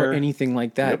roulette or anything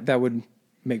like that, that would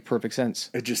make perfect sense.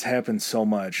 It just happens so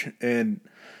much. And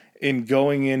in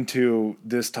going into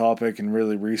this topic and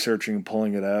really researching and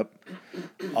pulling it up,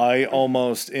 I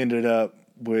almost ended up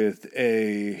with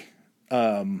a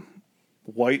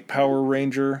white Power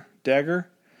Ranger dagger.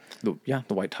 The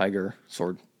white tiger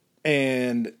sword.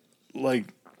 And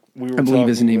like we were, I believe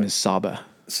his name is Saba.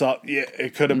 Yeah,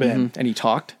 it could have been. And he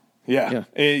talked. Yeah.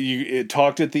 It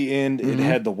talked at the end. It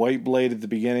had the white blade at the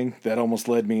beginning. That almost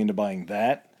led me into buying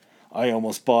that. I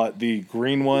almost bought the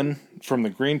green one from the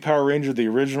Green Power Ranger, the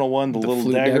original one, the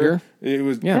little dagger. It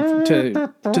was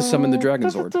to summon the Dragon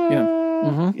Zord.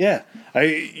 Yeah. Yeah.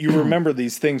 You remember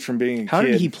these things from being a kid. How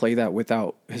did he play that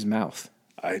without his mouth?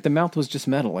 The mouth was just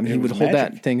metal, and he would hold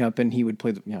that thing up, and he would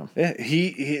play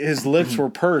his lips were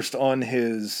pursed on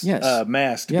his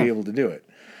mask to be able to do it.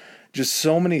 Just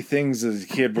so many things as a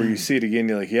kid where you see it again,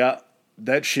 you're like, yeah,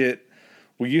 that shit.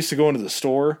 We used to go into the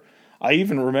store. I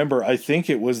even remember, I think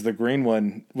it was the green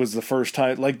one was the first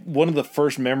time, like one of the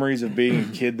first memories of being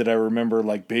a kid that I remember,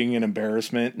 like being an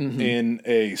embarrassment in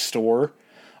a store.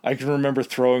 I can remember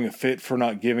throwing a fit for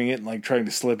not giving it and like trying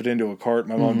to slip it into a cart.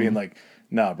 My mom being like,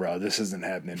 nah, bro, this isn't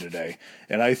happening today.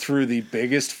 And I threw the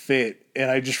biggest fit,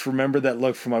 and I just remember that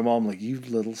look from my mom, like, you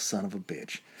little son of a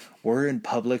bitch. We're in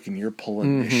public, and you're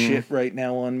pulling this shit right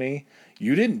now on me.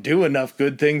 You didn't do enough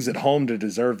good things at home to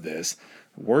deserve this.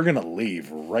 We're going to leave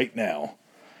right now.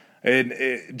 And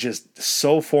it just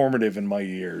so formative in my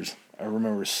years. I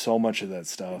remember so much of that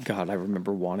stuff. God, I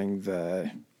remember wanting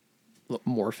the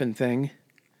morphin thing.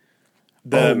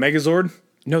 The Megazord?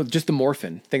 No, just the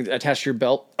morphin thing that attached to your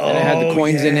belt. And it had the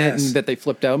coins in it and that they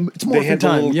flipped out. It's morphin They had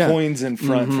time. the little coins in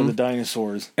front for the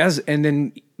dinosaurs. And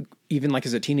then even like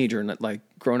as a teenager and like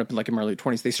growing up in like in my early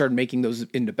 20s, they started making those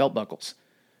into belt buckles.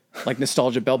 Like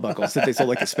nostalgia belt buckles that they sold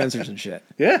like at Spencer's and shit.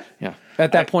 Yeah. Yeah.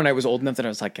 At that point, I was old enough that I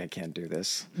was like, I can't do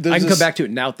this. I can come back to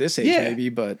it now at this age, maybe,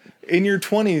 but in your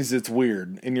 20s, it's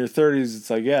weird. In your 30s, it's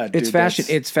like, yeah, dude, it's fashion.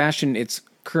 It's fashion. It's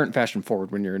current fashion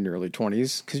forward when you're in your early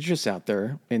 20s because you're just out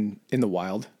there in the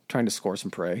wild trying to score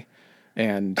some prey,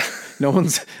 and no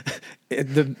one's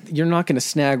you're not going to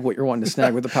snag what you're wanting to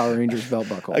snag with the Power Rangers belt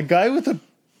buckle. A guy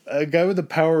with a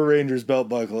Power Rangers belt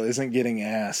buckle isn't getting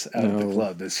ass out of the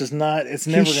club. It's just not. It's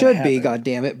never. He should be, happen.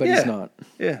 goddammit, but he's not.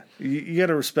 Yeah, you got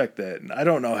to respect that. And I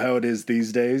don't know how it is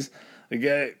these days. Like,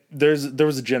 there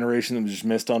was a generation that was just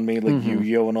missed on me, like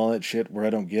Yu-Gi-Oh and all that shit, where I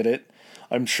don't get it.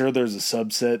 I'm sure there's a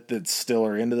subset that still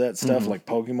are into that stuff, like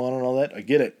Pokemon and all that. I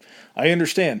get it. I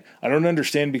understand. I don't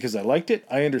understand because I liked it.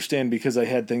 I understand because I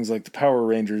had things like the Power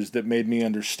Rangers that made me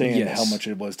understand how much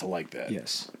it was to like that.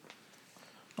 Yes.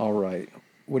 All right.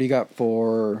 What do you got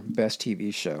for best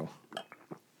TV show?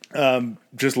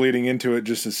 Just leading into it,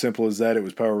 just as simple as that, it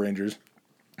was Power Rangers.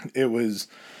 It was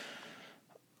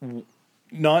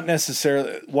not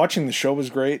necessarily... Watching the show was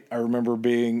great. I remember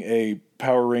being a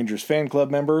Power Rangers fan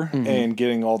club member and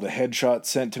getting all the headshots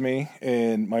sent to me,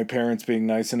 and my parents being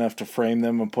nice enough to frame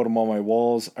them and put them on my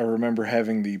walls. I remember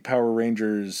having the Power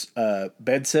Rangers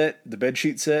bed set, the bed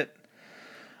sheet set.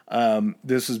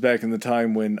 This was back in the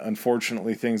time when,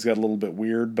 unfortunately, things got a little bit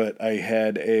weird, but I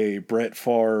had a Brett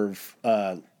Favre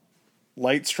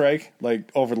light strike,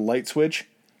 like over the light switch.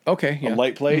 Okay, yeah. A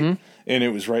light plate, and it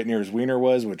was right near his wiener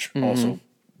was, which also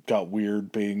got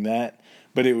weird being that.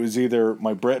 But it was either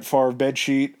my Brett Favre bed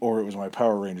sheet or it was my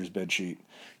Power Rangers bed sheet.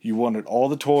 You wanted all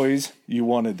the toys. You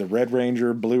wanted the Red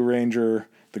Ranger, Blue Ranger,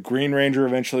 the Green Ranger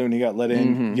eventually when he got let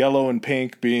in, yellow and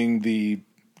pink being the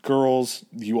girls.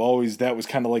 That was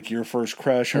kind of like your first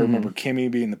crush. I remember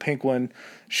Kimmy being the pink one.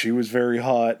 She was very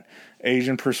hot.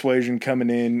 Asian persuasion coming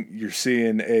in. You're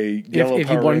seeing a yellow if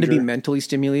Power you wanted Ranger. to be mentally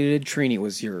stimulated, Trini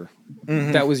was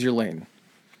that was your lane.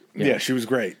 Yeah, she was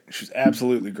great. She was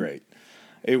absolutely great.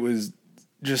 It was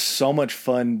just so much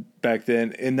fun back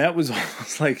then. And that was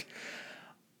almost like,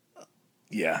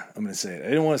 yeah, I'm going to say it. I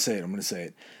didn't want to say it. I'm going to say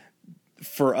it.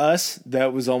 For us,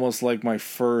 that was almost like my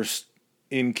first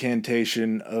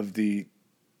incantation of the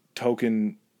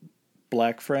token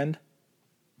black friend.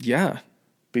 Yeah.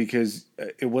 Because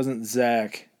it wasn't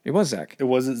Zach. It was Zach. It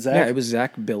wasn't Zach? Yeah, it was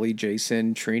Zach, Billy,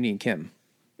 Jason, Trini, and Kim.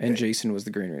 And Jason was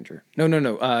the Green Ranger.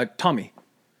 No. Tommy.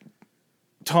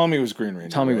 Tommy was Green Ranger.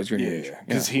 Tommy was Green Ranger.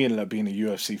 Because he ended up being a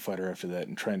UFC fighter after that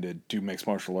and trying to do mixed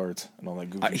martial arts and all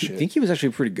that goofy shit. I think he was actually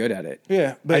pretty good at it.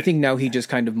 Yeah. But I think now he just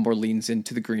kind of more leans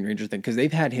into the Green Ranger thing because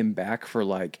they've had him back for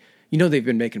like, they've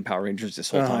been making Power Rangers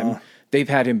this whole time. They've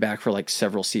had him back for like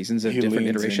several seasons of different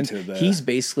iterations. He's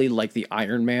basically like the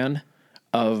Iron Man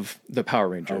of the Power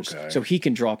Rangers. Okay. So he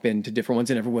can drop into different ones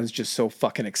and everyone's just so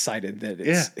fucking excited that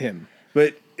it's him.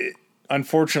 But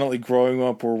unfortunately, growing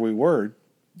up where we were,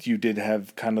 you did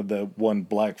have kind of the one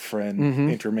black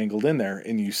friend intermingled in there,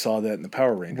 and you saw that in the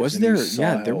Power Rangers. Was there?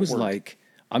 Yeah, there was like,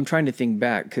 I'm trying to think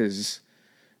back because,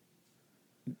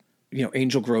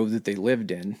 Angel Grove that they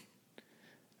lived in,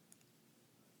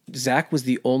 Zach was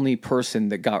the only person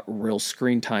that got real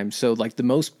screen time. So like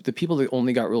the people that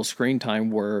only got real screen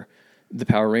time were the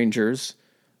Power Rangers,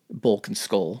 Bulk and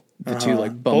Skull, the two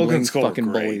like bumbling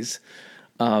fucking bullies.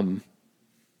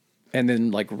 And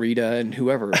then like Rita and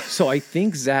whoever. So I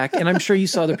think Zach, and I'm sure you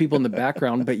saw other people in the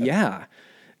background, but yeah,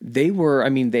 they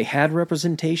had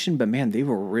representation, but man, they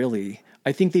were really,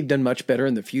 I think they've done much better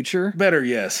in the future. Better,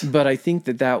 yes. But I think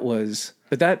that was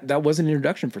an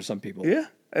introduction for some people. Yeah.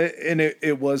 And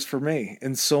it was for me.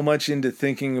 And so much into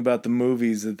thinking about the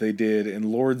movies that they did and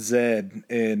Lord Zed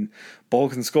and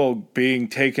Bulk and Skull being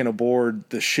taken aboard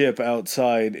the ship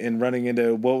outside and running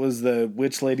into, what was the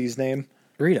witch lady's name?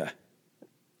 Rita.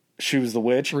 She was the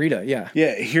witch? Rita, yeah.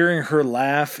 Yeah, hearing her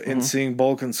laugh and seeing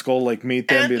Bulk and Skull like meet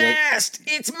them. At last,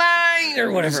 it's mine!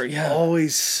 Or whatever, yeah.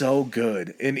 Always so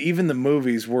good. And even the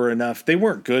movies were enough. They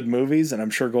weren't good movies, and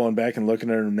I'm sure going back and looking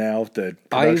at them now, the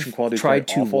production quality is tried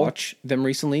to watch them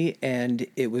recently, and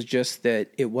it was just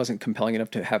that it wasn't compelling enough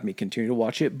to have me continue to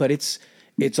watch it, but it's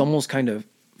almost kind of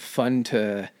fun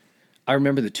to... I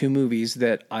remember the two movies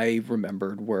that I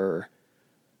remembered were...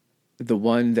 The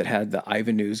one that had the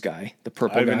Ivan News guy, the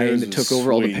purple guy, and that took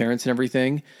over all the parents and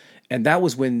everything. And that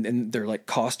was when their like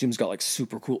costumes got like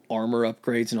super cool armor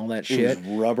upgrades and all that shit. It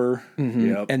was rubber.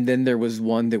 Yep. And then there was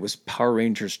one that was Power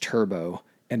Rangers Turbo,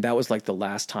 and that was like the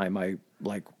last time I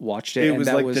like watched it. It and was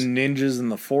that like the ninjas in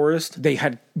the forest. They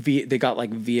got like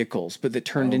vehicles, but that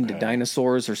turned into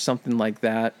dinosaurs or something like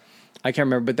that. I can't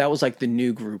remember, but that was like the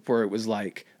new group where it was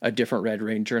like a different Red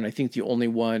Ranger, and I think the only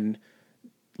one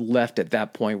left at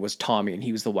that point was Tommy, and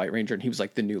he was the White Ranger, and he was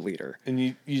like the new leader. And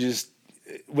you just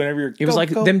whenever you're it was like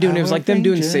them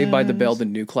doing Saved by the Bell, the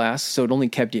new class, so it only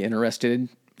kept you interested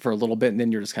for a little bit, and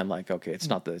then you're just kind of like, okay, it's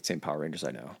not the same Power Rangers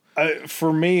I know.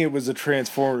 For me, it was a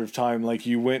transformative time. Like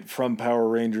you went from Power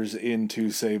Rangers into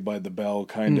Saved by the Bell,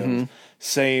 kind of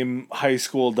same high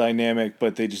school dynamic,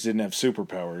 but they just didn't have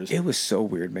superpowers. It was so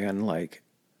weird, man. Like,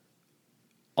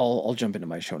 I'll jump into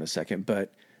my show in a second,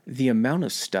 but the amount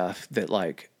of stuff that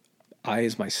like I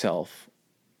as myself,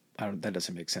 that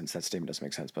doesn't make sense. That statement doesn't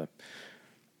make sense, but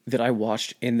that I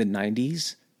watched in the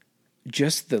 90s,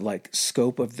 just the like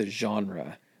scope of the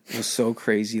genre was so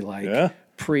crazy. Like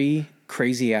pre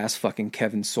crazy ass fucking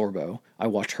Kevin Sorbo, I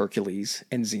watched Hercules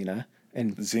and Xena,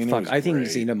 and I think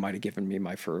Xena might have given me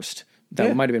my first.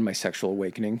 That might have been my sexual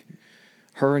awakening.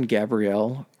 Her and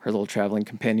Gabrielle, her little traveling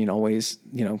companion, always,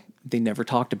 they never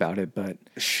talked about it, but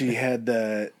she had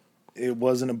that. It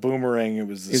wasn't a boomerang. It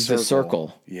was the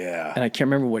circle. Yeah. And I can't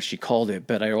remember what she called it,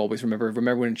 but I always remember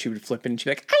when she would flip in and she'd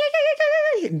be like,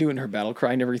 and doing her battle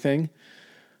cry and everything.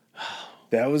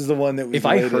 That was the one that was. If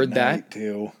I heard that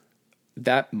too,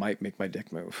 that might make my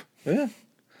dick move. Yeah.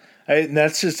 And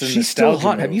that's just she's still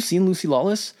hot. Move. Have you seen Lucy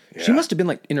Lawless? Yeah. She must have been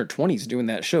like in her 20s doing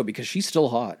that show because she's still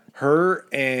hot. Her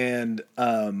and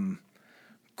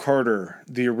Carter,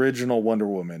 the original Wonder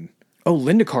Woman. Oh,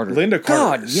 Linda Carter.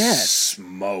 God, yes.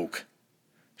 Smoke.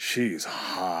 She's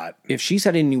hot. If she's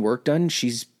had any work done,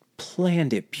 she's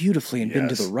planned it beautifully and been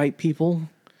to the right people.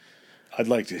 I'd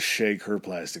like to shake her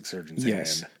plastic surgeon's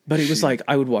hand. But it was like,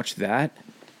 I would watch that,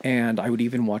 and I would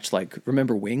even watch, like,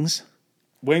 remember Wings?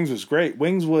 Wings was great.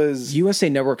 Wings was... USA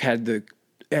Network had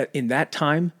in that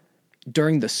time,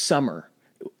 during the summer,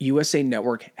 USA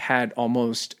Network had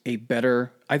almost a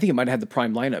better... I think it might have had the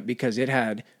prime lineup because it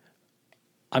had...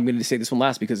 I'm going to say this one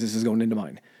last because this is going into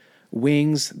mine.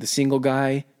 Wings, the single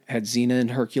guy, had Xena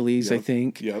and Hercules, I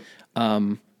think. Yep.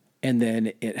 And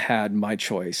then it had my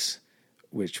choice,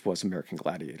 which was American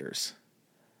Gladiators.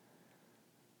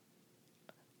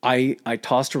 I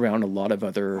tossed around a lot of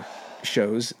other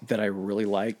shows that I really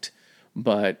liked,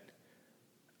 but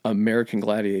American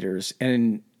Gladiators,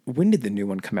 and when did the new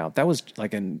one come out? That was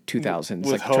like in 2000s.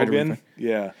 With like Hogan?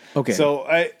 Yeah. Okay. So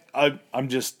I'm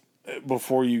just,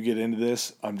 before you get into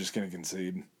this, I'm just going to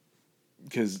concede.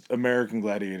 Because American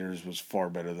Gladiators was far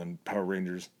better than Power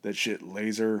Rangers. That shit,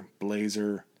 Laser,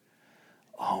 Blazer.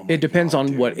 Oh my It depends God, on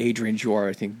dude. what age range you are,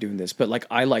 I think, doing this. But like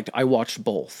I watched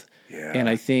both. Yeah. And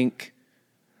I think,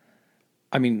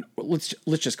 I mean, let's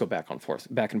just go back and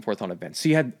forth on events. So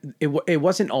you had, it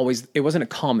wasn't a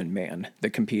common man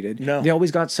that competed. No. They always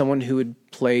got someone who had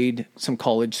played some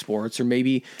college sports or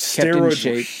maybe kept in Steroids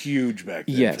shape. were huge back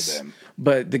then Yes. for them.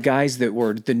 But the guys that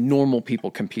were the normal people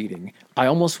competing, I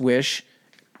almost wish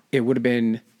it would have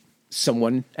been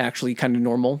someone actually kind of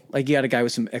normal. Like you had a guy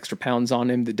with some extra pounds on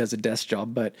him that does a desk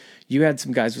job, but you had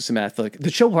some guys with some athletic.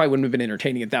 The show probably wouldn't have been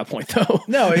entertaining at that point, though.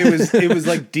 No, it was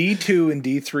like D2 and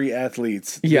D3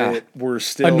 athletes that were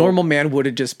still... A normal man would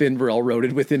have just been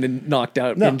railroaded within and knocked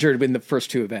out, injured in the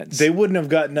first two events. They wouldn't have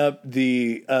gotten up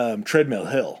the treadmill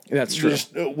hill. That's true.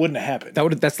 It wouldn't have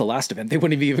happened. That's the last event. They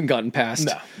wouldn't have even gotten past.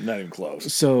 No, not even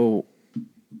close. So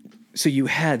you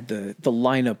had the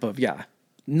lineup of,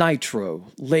 Nitro,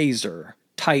 Laser,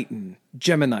 Titan,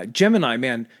 Gemini. Gemini,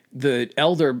 man, the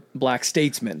elder black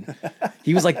statesman.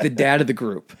 He was like the dad of the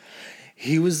group.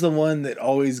 He was the one that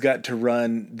always got to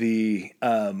run the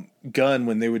gun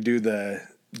when they would do the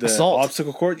Assault.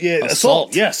 Obstacle course. Yeah,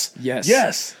 assault. Yes.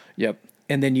 Yep.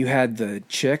 And then you had the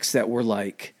chicks that were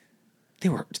like, they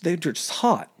were just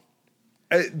hot.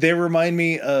 They remind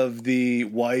me of the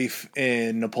wife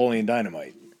in Napoleon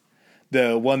Dynamite.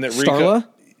 The one that Starla?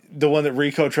 The one that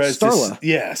Rico tries Starla. to...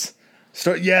 Yes.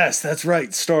 Yes, that's right,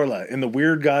 Starla. And the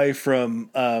weird guy from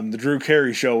the Drew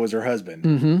Carey show was her husband.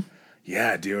 Mm-hmm.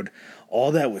 Yeah, dude.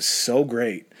 All that was so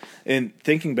great. And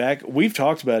thinking back, we've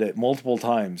talked about it multiple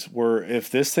times, where if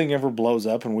this thing ever blows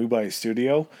up and we buy a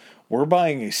studio, we're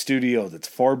buying a studio that's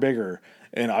far bigger.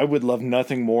 And I would love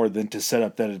nothing more than to set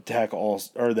up that attack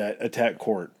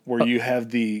court where you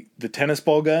have the tennis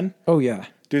ball gun. Oh, yeah.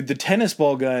 Dude, the tennis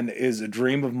ball gun is a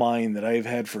dream of mine that I've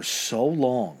had for so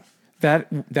long.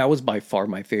 That was by far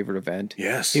my favorite event.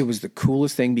 Yes. It was the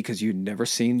coolest thing because you'd never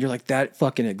seen. You're like, that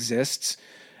fucking exists.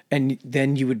 And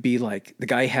then you would be like, the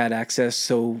guy had access.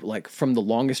 So like from the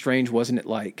longest range, wasn't it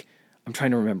like, I'm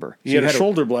trying to remember. So you had a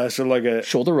shoulder blaster, like a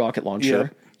shoulder rocket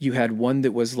launcher. Yeah. You had one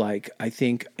that was like, I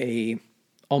think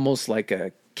almost like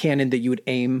a cannon that you would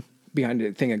aim behind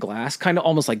a thing of glass, kind of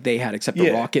almost like they had, except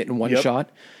a rocket in one shot.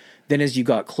 Then as you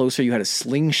got closer, you had a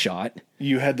slingshot.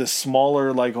 You had the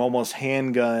smaller, like almost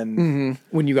handgun.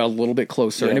 When you got a little bit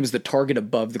closer, and it was the target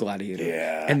above the gladiator.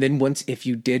 Yeah. And then once, if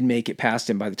you did make it past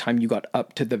him, by the time you got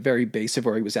up to the very base of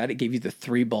where he was at, it gave you the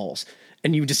 3 balls.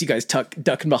 And you would just see guys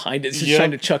ducking behind it, just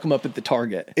trying to chuck them up at the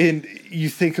target. And you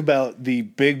think about the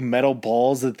big metal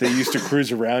balls that they used to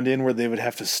cruise around in, where they would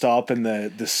have to stop in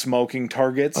the smoking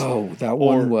targets. Oh, that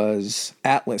one was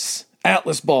Atlas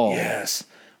ball. Yes.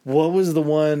 What was the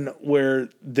one where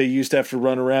they used to have to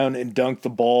run around and dunk the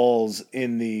balls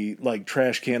in the like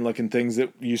trash can looking things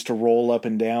that used to roll up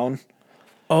and down?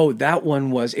 Oh, that one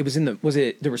was,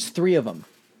 there was 3 of them,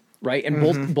 right?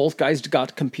 And both guys got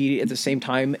to compete at the same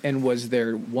time. And was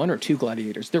there 1 or 2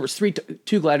 gladiators? There was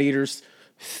 2 gladiators,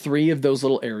 3 of those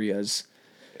little areas.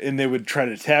 And they would try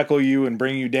to tackle you and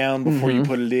bring you down before you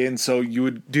put it in. So you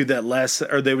would do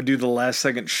that they would do the last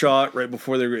second shot right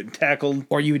before they were getting tackled.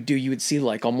 Or you would see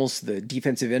like almost the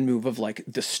defensive end move of like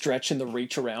the stretch and the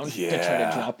reach around to try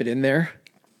to drop it in there.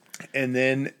 And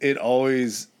then it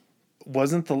always it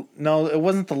wasn't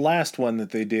the last one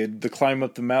that they did, the climb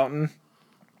up the mountain.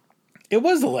 It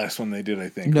was the last one they did, I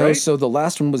think. No, right? so the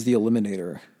last one was the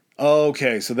Eliminator.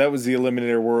 Okay, so that was the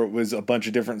Eliminator where it was a bunch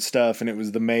of different stuff, and it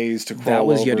was the maze to crawl That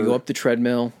was, over. you had to go up the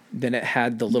treadmill, then it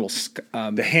had the little...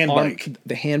 the hand bike.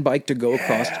 The hand bike to go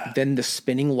across, then the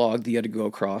spinning log that you had to go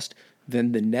across,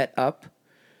 then the net up,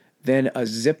 then a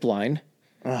zip line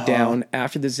down.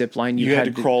 After the zip line, you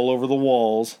had to crawl over the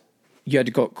walls. You had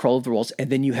to crawl over the walls, and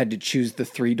then you had to choose the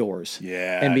 3 doors.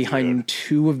 Yeah, and behind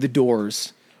 2 of the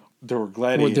doors... There were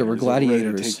gladiators. Ready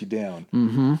to take you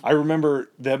down. I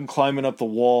remember them climbing up the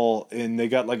wall, and they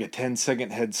got like a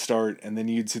 10-second head start, and then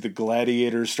you'd see the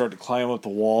gladiators start to climb up the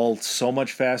wall so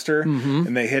much faster,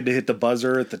 and they had to hit the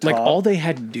buzzer at the top. Like, all they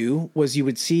had to do was you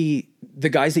would see the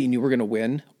guys that you knew were going to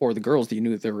win, or the girls that you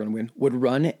knew that they were going to win, would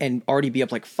run and already be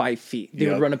up like 5 feet. They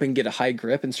would run up and get a high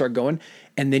grip and start going,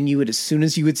 and then you would, as soon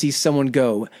as you would see someone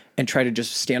go and try to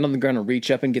just stand on the ground and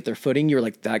reach up and get their footing, you're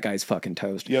like, that guy's fucking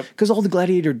toast. Yep. Because all the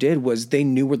gladiator did was they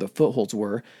knew where the footholds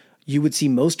were. You would see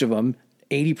most of them,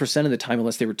 80% of the time,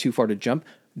 unless they were too far to jump,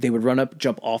 they would run up,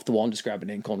 jump off the wall, and just grab an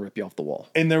ankle and rip you off the wall.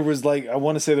 And there was like, I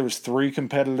want to say there was 3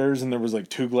 competitors, and there was like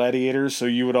 2 gladiators, so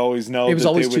you would always know. It was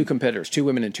always 2 competitors, 2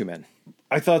 women and 2 men.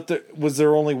 I thought was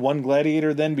there only 1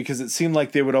 gladiator then? Because it seemed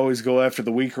like they would always go after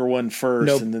the weaker one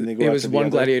first, and then they go. It was 1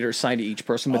 gladiator assigned to each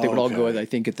person, but they would all go, I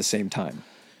think, at the same time.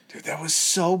 Dude, that was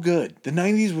so good. The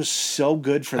 90s was so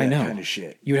good for that kind of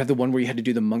shit. You would have the one where you had to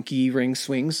do the monkey ring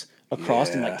swings across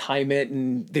and like time it,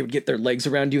 and they would get their legs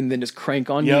around you and then just crank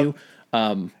on you.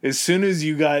 As soon as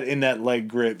you got in that leg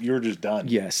grip, you were just done.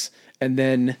 Yes. And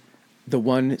then the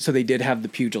one, so they did have the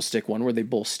pugil stick one where they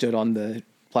both stood on the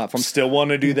platform. Still want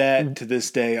to do that to this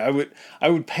day. I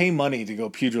would pay money to go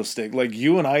pugil stick. Like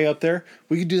you and I up there,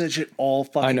 we could do that shit all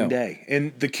fucking day.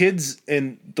 And the kids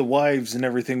and the wives and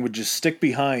everything would just stick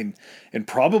behind and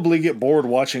probably get bored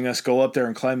watching us go up there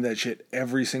and climb that shit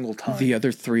every single time. The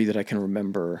other 3 that I can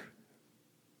remember,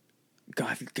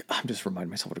 God, I'm just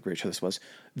reminding myself what a great show this was.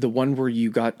 The one where you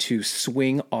got to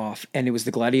swing off, and it was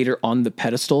the gladiator on the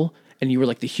pedestal, and you were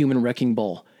like the human wrecking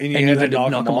ball. And you had to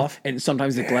knock them off. And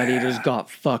sometimes the gladiators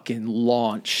got fucking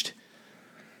launched.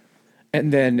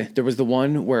 And then there was the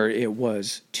one where it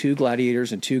was 2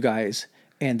 gladiators and 2 guys,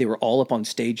 and they were all up on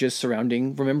stages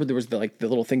surrounding. Remember, there was the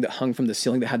little thing that hung from the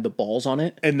ceiling that had the balls on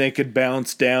it, and they could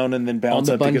bounce down and then bounce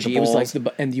on the up bungee. to get the balls. It was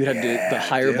like and you had the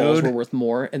higher balls were worth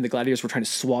more, and the gladiators were trying to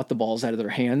swat the balls out of their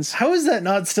hands. How is that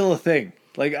not still a thing?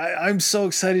 Like I'm so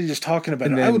excited just talking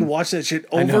about it. I would watch that shit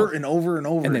over and over and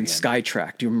over. And then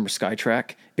Skytrack. Do you remember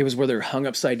Skytrack? It was where they were hung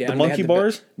upside down. The monkey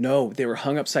bars? No, they were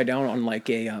hung upside down on like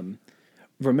a.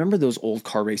 Remember those old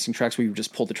car racing tracks where you would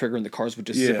just pull the trigger and the cars would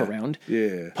just zip around?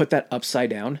 Yeah. Put that upside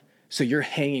down. So you're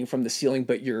hanging from the ceiling,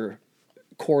 but your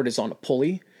cord is on a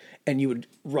pulley, and you would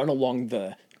run along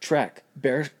the track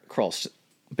bear crawl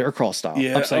style.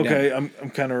 Yeah, upside okay, down. I'm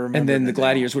kind of remembering. And then the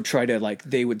gladiators would try to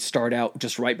they would start out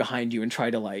just right behind you and try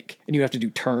to and you have to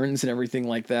do turns and everything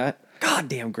like that. God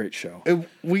damn, great show.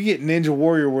 We get Ninja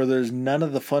Warrior where there's none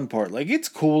of the fun part. Like it's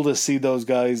cool to see those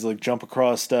guys jump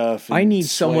across stuff. I need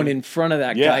someone in front of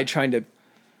that guy trying to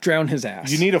drown his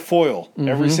ass. You need a foil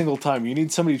every single time. You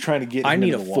need somebody trying to get him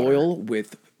into the water. Foil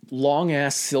with long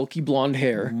ass silky blonde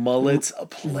hair, mullets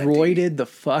aplenty, roided the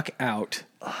fuck out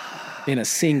in a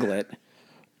singlet,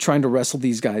 trying to wrestle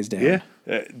these guys down.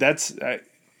 Yeah, that's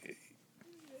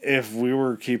if we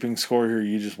were keeping score here,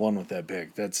 you just won with that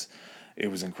pick. It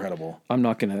was incredible. I'm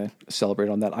not going to celebrate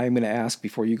on that. I'm going to ask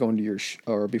before you go into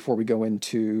or before we go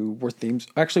into our themes.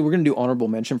 Actually, we're going to do honorable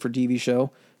mention for TV show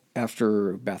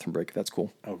after bathroom break. If that's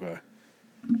cool. Okay.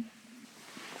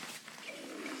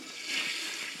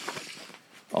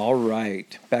 All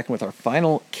right. Back with our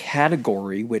final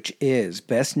category, which is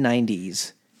best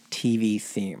 90s TV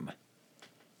theme.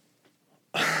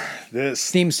 This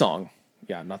theme song.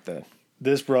 Yeah, not the...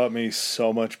 This brought me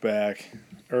so much back,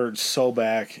 or so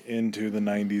back into the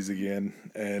 90s again,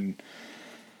 and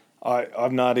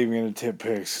I'm not even going to tip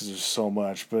picks because there's so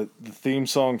much, but the theme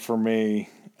song for me,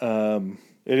 it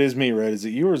is me, right? Is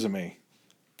it you or is it me?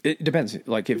 It depends.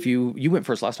 Like, if you went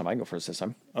first last time, I can go first this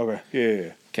time. Okay.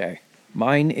 Yeah. Okay.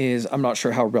 Mine is, I'm not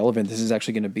sure how relevant this is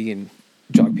actually going to be in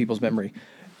jog people's memory.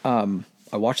 I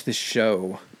watched this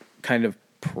show kind of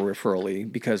peripherally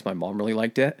because my mom really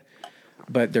liked it.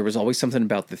 But there was always something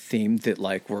about the theme that,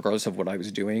 like, regardless of what I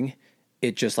was doing,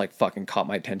 it just, like, fucking caught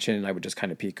my attention, and I would just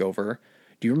kind of peek over.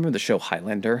 Do you remember the show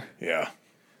Highlander? Yeah.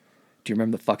 Do you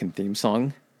remember the fucking theme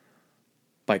song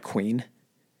by Queen?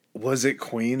 Was it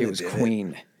Queen? It was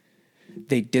Queen.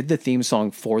 They did the theme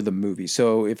song for the movie.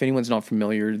 So if anyone's not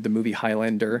familiar, the movie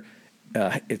Highlander,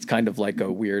 it's kind of like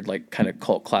a weird, like, kind of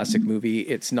cult classic movie.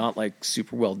 It's not, like,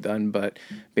 super well done, but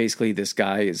basically this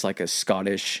guy is, like, a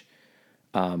Scottish...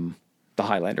 the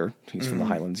Highlander. He's from the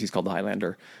Highlands. He's called the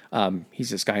Highlander. He's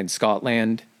this guy in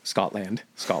Scotland,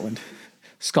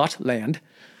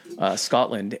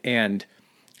 and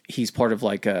he's part of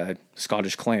like a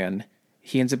Scottish clan.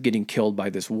 He ends up getting killed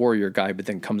by this warrior guy, but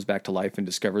then comes back to life and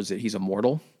discovers that he's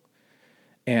immortal.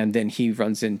 And then he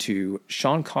runs into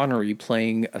Sean Connery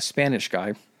playing a Spanish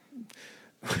guy.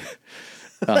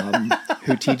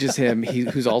 Who teaches him,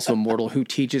 who's also immortal, who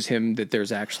teaches him that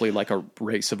there's actually like a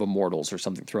race of immortals or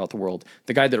something throughout the world.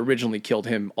 The guy that originally killed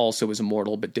him also was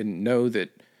immortal, but didn't know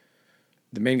that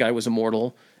the main guy was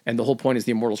immortal. And the whole point is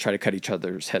the immortals try to cut each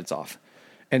other's heads off.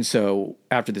 And so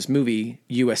after this movie,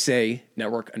 USA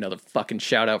Network, another fucking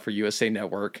shout out for USA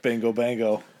Network. Bango,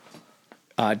 bango.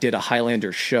 Did a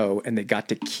Highlander show, and they got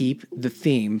to keep the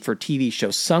theme for TV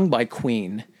show sung by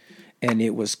Queen. And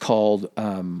it was called...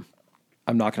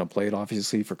 I'm not going to play it,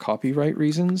 obviously, for copyright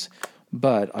reasons,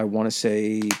 but I want to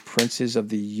say Princes of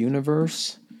the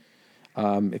Universe.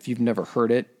 If you've never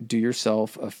heard it, do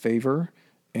yourself a favor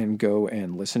and go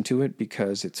and listen to it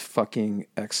because it's fucking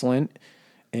excellent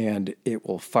and it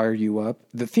will fire you up.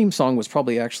 The theme song was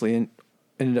probably actually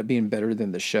ended up being better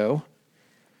than the show,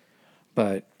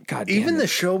 but God damn Even it. the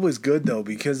show was good, though,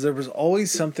 because there was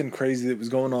always something crazy that was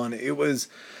going on. It was...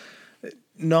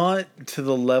 not to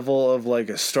the level of like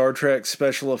a Star Trek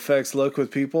special effects look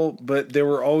with people, but they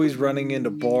were always running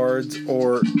into bards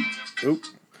or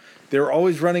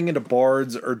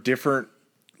different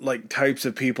like types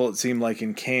of people, it seemed like,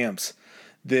 in camps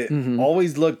that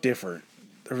always looked different.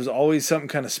 There was always something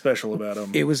kind of special about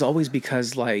them. It was always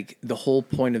because like the whole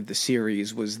point of the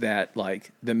series was that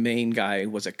like the main guy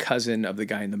was a cousin of the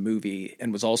guy in the movie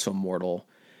and was also immortal,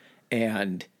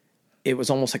 and it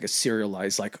was almost like a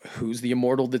serialized, like, who's the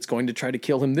immortal that's going to try to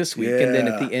kill him this week? Yeah. And then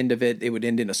at the end of it, it would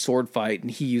end in a sword fight,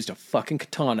 and he used a fucking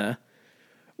katana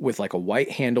with, like, a white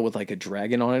handle with, like, a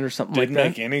dragon on it or something Didn't like that.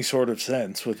 make any sort of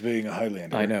sense with being a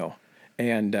Highlander. I know.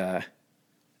 And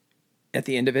at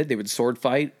the end of it, they would sword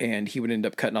fight, and he would end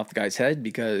up cutting off the guy's head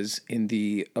because in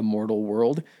the immortal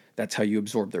world, that's how you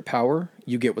absorb their power.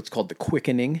 You get what's called the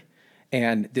quickening,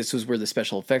 and this was where the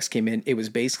special effects came in. It was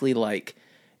basically like...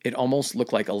 it almost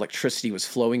looked like electricity was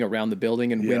flowing around the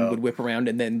building and wind would whip around,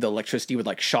 and then the electricity would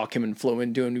like shock him and flow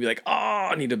into him and be like,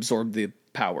 oh, I need to absorb the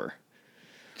power.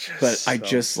 But I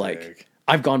just sick. Like,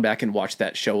 I've gone back and watched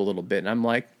that show a little bit and I'm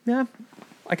like, yeah,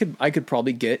 I could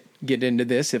probably get into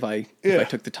this if I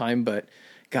took the time. But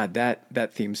God,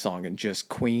 that theme song and just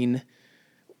Queen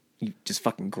just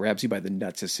fucking grabs you by the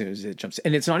nuts as soon as it jumps.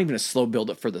 And it's not even a slow build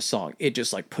up for the song. It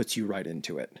just like puts you right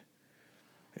into it.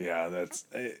 Yeah, that's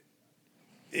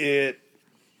it.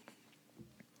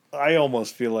 I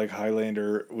almost feel like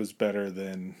Highlander was better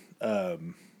than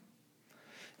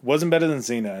wasn't better than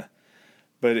Xena,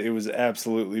 but it was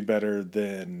absolutely better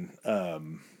than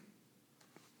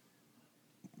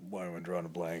why am I drawing a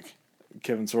blank?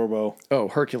 Kevin Sorbo. Oh,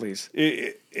 Hercules.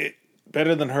 It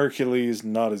better than Hercules,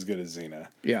 not as good as Xena.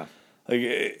 Yeah. Like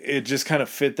it just kind of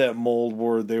fit that mold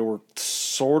where they were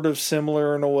sort of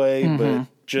similar in a way, but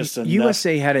just enough.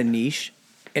 USA had a niche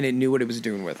and it knew what it was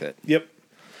doing with it. Yep.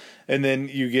 And then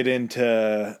you get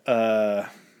into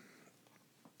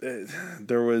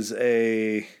there was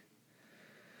a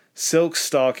Silk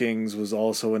Stockings was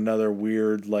also another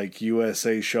weird like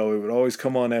USA show. It would always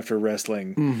come on after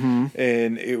wrestling,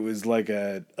 and it was like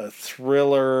a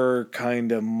thriller,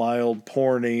 kind of mild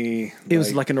porny. It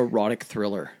was like an erotic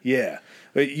thriller. Yeah,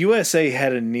 but USA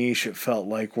had a niche. It felt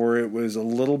like where it was a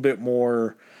little bit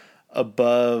more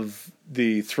above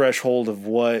the threshold of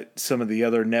what some of the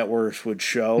other networks would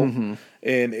show.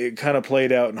 And it kind of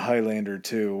played out in Highlander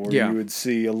too, where you would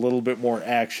see a little bit more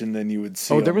action than you would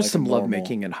see. Oh, there was some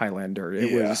lovemaking in Highlander.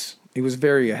 It was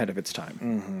very ahead of its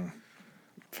time.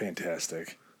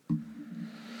 Fantastic.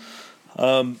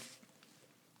 I'm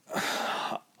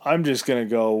just gonna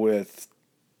go with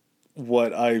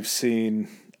what I've seen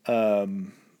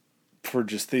for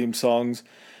just theme songs.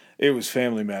 It was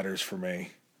Family Matters for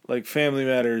me. Like Family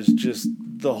Matters, just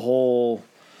the whole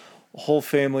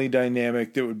family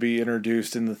dynamic that would be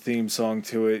introduced in the theme song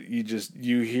to it.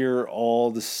 You hear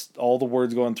all the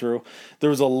words going through. There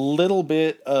was a little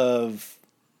bit of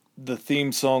the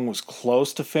theme song was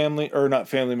close to not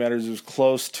Family Matters. It was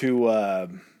close to oh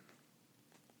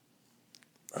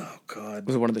God,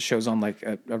 Was it one of the shows on like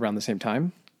around the same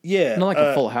time? Yeah, not like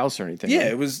a Full House or anything.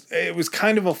 Yeah, right? it was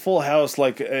kind of a Full House,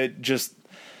 like just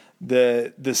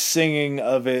the singing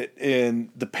of it and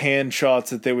the pan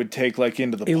shots that they would take like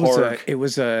into the park. It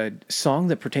was a song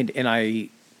that pertained, and I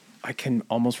can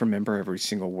almost remember every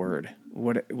single word.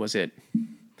 What was it?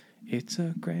 It's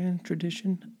a grand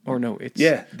tradition, or no? It's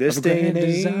this of a day grand and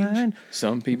age. Design.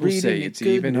 Some people Reading say it it's good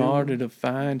even news. harder to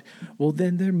find. Well,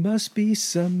 then there must be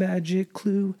some magic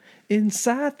clue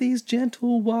inside these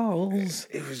gentle walls.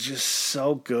 It was just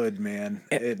so good, man.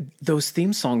 Those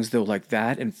theme songs, though, like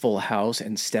that and Full House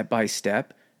and Step by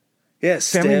Step. Yes,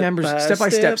 Family members, Step by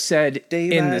Step said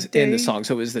day in by the day. song,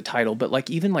 so it was the title. But like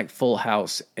even like Full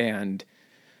House and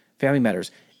Family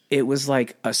Matters, it was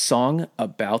like a song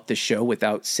about the show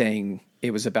without saying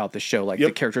it was about the show. Like the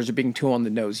characters are being too on the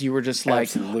nose. You were just like,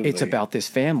 Absolutely. It's about this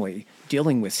family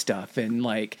dealing with stuff, and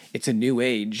like it's a new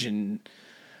age. And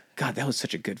God, that was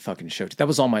such a good fucking show. That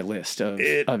was on my list of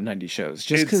 90 shows,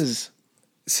 just because.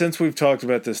 Since we've talked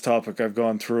about this topic, I've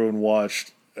gone through and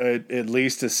watched at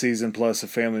least a season plus of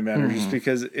Family Matters, just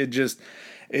because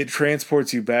it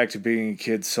transports you back to being a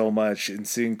kid so much, and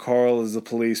seeing Carl as the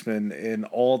policeman and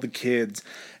all the kids.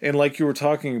 And like you were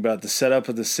talking about, the setup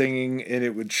of the singing, and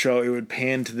it would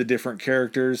pan to the different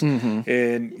characters,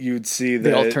 and you'd see that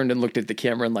They all turned and looked at the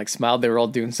camera and like smiled. They were all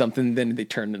doing something. Then they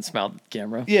turned and smiled at the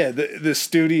camera. Yeah, the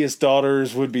studious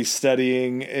daughters would be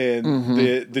studying, and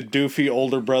the doofy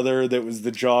older brother that was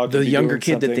the jock. The younger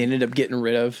kid that they ended up getting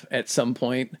rid of at some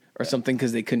point or something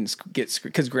because they couldn't get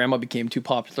because grandma became too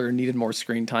popular and needed more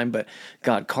screen time. But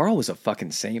God, Carl was a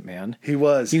fucking saint, man. He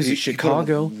was. He was a He put up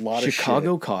a lot of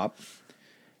Chicago shit. cop.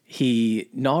 He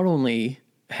not only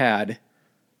had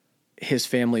his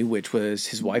family, which was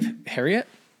his wife Harriet.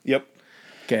 Yep.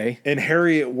 Okay. And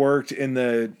Harriet worked in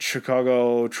the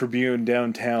Chicago Tribune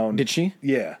downtown. Did she?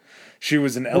 Yeah. She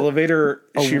was an elevator.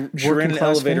 She ran an working-class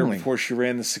elevator family. before she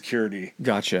ran the security.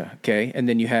 Gotcha. Okay. And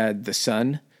then you had the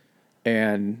son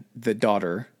and the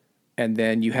daughter. And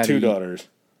then you had Two daughters.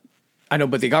 I know,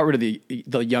 but they got rid of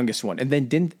the youngest one. And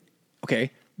then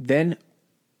then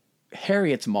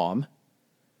Harriet's mom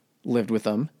lived with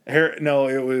them. No,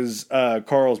 it was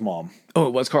Carl's mom. Oh,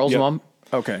 it was Carl's mom?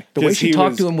 Okay. The way 'Cause she he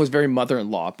talked was- to him was very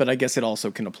mother-in-law, but I guess it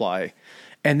also can apply.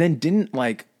 And then didn't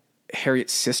like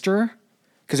Harriet's sister,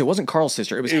 because it wasn't Carl's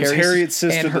sister, it was Harriet's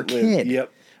sister and her that lived. kid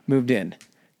Yep. moved in.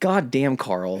 God damn,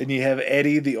 Carl. And you have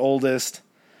Eddie, the oldest.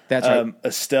 That's right.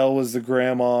 Estelle was the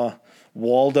grandma.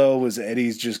 Waldo was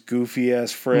Eddie's just goofy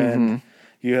ass friend.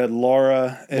 You had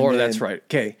Laura. And Laura, then- that's right.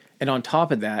 Okay. And on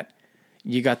top of that,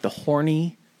 you got the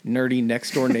horny, nerdy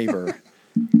next door neighbor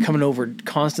coming over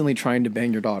constantly trying to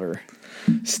bang your daughter.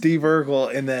 Steve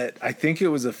Urkel, and that I think it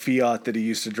was a Fiat that he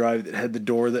used to drive that had the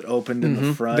door that opened in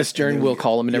the front. The steering wheel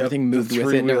column and everything moved the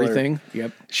with it and three-wheeler. everything.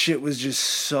 Yep. Shit was just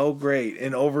so great.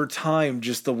 And over time,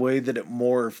 just the way that it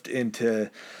morphed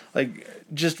into like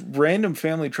just random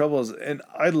family troubles. And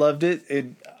I loved it.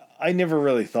 I never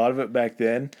really thought of it back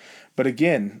then. But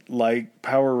again, like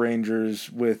Power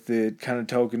Rangers with the kind of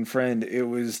token friend, it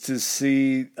was to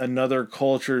see another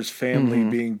culture's family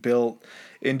being built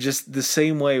in just the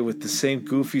same way with the same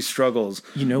goofy struggles.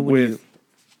 You know when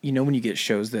when you get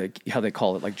shows that how they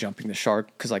call it like jumping the shark,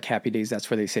 because like Happy Days, that's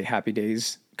where they say Happy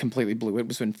Days completely blew it,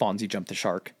 was when Fonzie jumped the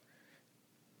shark.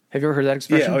 Have you ever heard that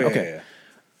expression? Yeah, okay. yeah.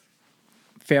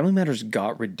 Family Matters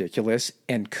got ridiculous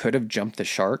and could have jumped the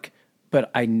shark, but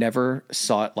I never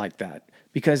saw it like that.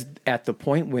 Because at the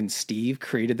point when Steve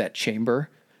created that chamber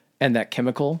and that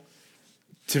chemical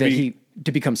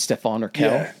to become Stefan or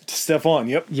Kel. Yeah, Stefan,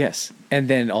 yep. Yes. And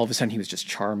then all of a sudden he was just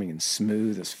charming and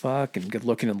smooth as fuck and good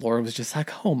looking, and Laura was just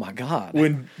like, oh my God.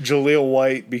 When Jaleel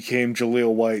White became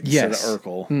Jaleel White instead of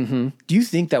Urkel. Mm-hmm. Do you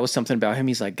think that was something about him?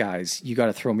 He's like, guys, you got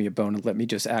to throw me a bone and let me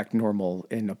just act normal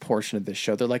in a portion of this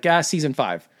show. They're like, season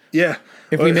 5. Yeah.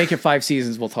 If we make it 5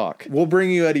 seasons, we'll talk. We'll bring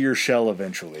you out of your shell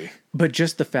eventually. But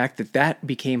just the fact that that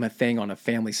became a thing on a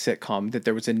family sitcom, that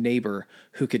there was a neighbor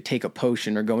who could take a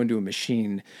potion or go into a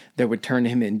machine that would turn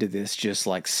him into this just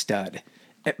like stud.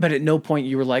 But at no point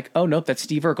you were like, oh, nope, that's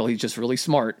Steve Urkel. He's just really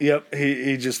smart. Yep.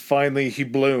 He just finally, he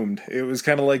bloomed. It was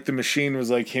kind of like the machine was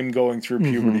like him going through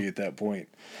puberty at that point.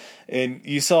 And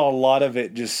you saw a lot of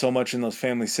it just so much in those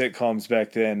family sitcoms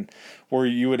back then, where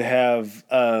you would have,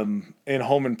 in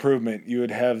Home Improvement, you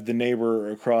would have the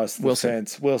neighbor across the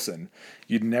fence, Wilson.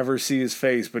 You'd never see his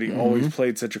face, but he always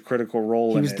played such a critical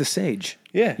role in it. He was the sage.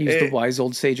 Yeah. He was the wise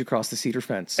old sage across the cedar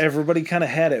fence. Everybody kind of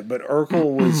had it, but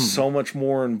Urkel was so much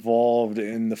more involved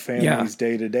in the family's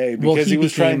day-to-day because he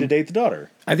was trying to date the daughter.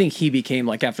 I think he became,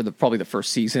 like, after probably the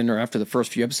first season or after the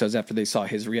first few episodes after they saw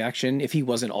his reaction, if he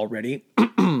wasn't already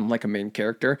like a main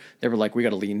character, they were like, we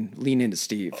got to lean into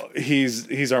Steve.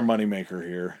 He's our moneymaker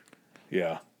here.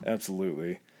 Yeah,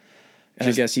 absolutely. And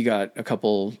I guess you got a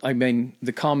couple, I mean,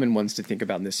 the common ones to think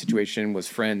about in this situation was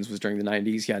Friends was during the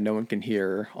 90s. Yeah, no one can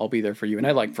hear I'll Be There For You. And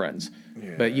I like Friends,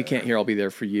 but you can't hear I'll Be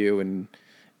There For You. And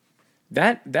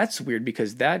that's weird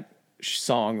because that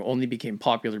song only became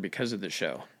popular because of the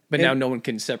show. But now no one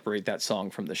can separate that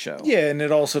song from the show. Yeah, and it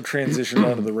also transitioned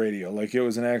onto the radio. Like, it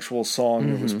was an actual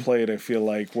song that was played, I feel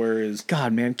like, whereas...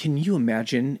 God, man, can you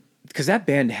imagine? Because that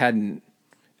band hadn't,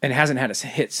 and hasn't had a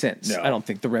hit since. No. I don't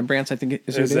think. The Rembrandts, I think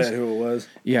is that who it was?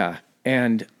 Yeah.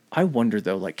 And I wonder,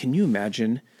 though, like, can you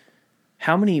imagine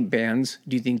how many bands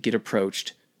do you think get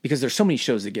approached? Because there's so many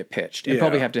shows that get pitched. And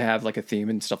probably have to have, like, a theme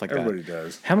and stuff like Everybody that.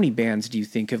 Everybody does. How many bands do you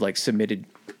think have, like, submitted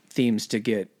themes to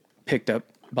get picked up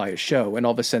by a show, and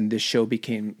all of a sudden this show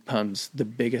becomes the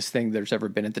biggest thing there's ever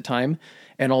been at the time,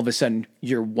 and all of a sudden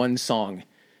your one song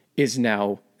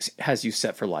has you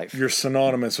set for life. You're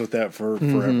synonymous with that for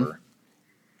forever.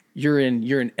 You're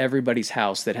in everybody's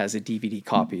house that has a DVD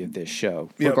copy of this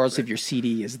show, regardless if your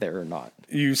CD is there or not.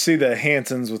 You see the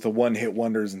Hansons with the one-hit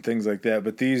wonders and things like that,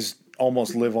 but these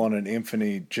almost live on in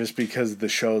infamy just because of the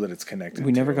show that it's connected to.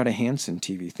 We never got a Hanson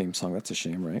TV theme song. That's a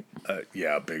shame, right?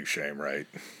 Yeah, big shame, right?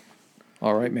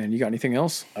 All right, man. You got anything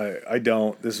else? I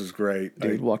don't. This was great.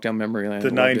 Dude, walk down memory lane. The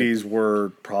 90s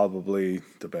were probably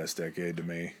the best decade to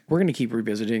me. We're going to keep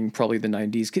revisiting probably the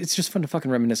 90s. It's just fun to fucking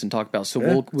reminisce and talk about.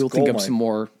 So we'll think up some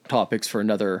more topics for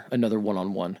another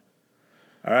one-on-one.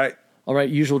 All right. All right,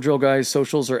 usual drill, guys.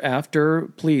 Socials are after.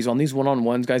 Please, on these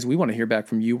one-on-ones, guys, we want to hear back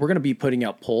from you. We're going to be putting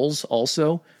out polls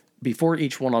also before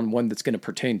each one-on-one that's going to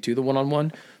pertain to the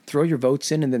one-on-one. Throw your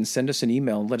votes in and then send us an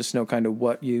email and let us know kind of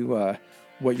what your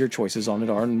choices on it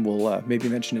are, and we'll maybe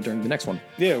mention it during the next one.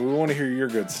 Yeah, we want to hear your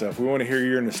good stuff. We want to hear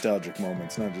your nostalgic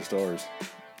moments, not just ours.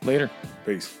 Later.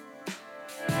 Peace.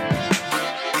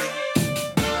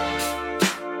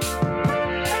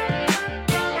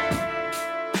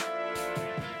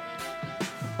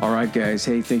 All right, guys.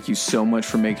 Hey, thank you so much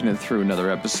for making it through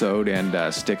another episode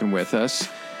and sticking with us.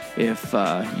 If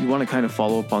you want to kind of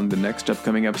follow up on the next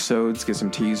upcoming episodes, get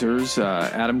some teasers,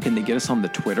 Adam, can they get us on the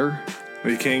Twitter?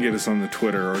 You can get us on the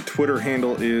Twitter. Our Twitter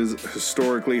handle is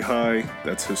Historically High.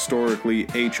 That's Historically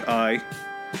HI.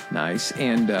 Nice.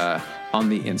 And on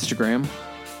the Instagram?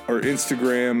 Our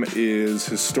Instagram is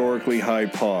Historically High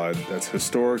Pod. That's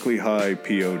Historically High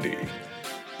POD.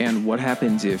 And what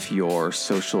happens if you're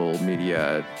social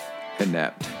media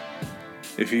inept?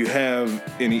 If you have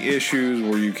any issues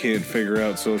where you can't figure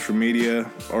out social media,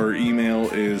 our email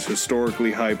is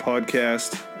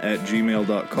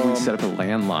historicallyhighpodcast@gmail.com. We set up a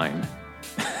landline.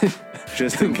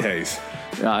 Just in case.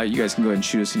 You guys can go ahead and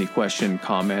shoot us any question,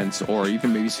 comments, or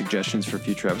even maybe suggestions for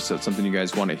future episodes, something you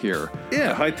guys want to hear.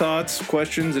 Yeah, high thoughts,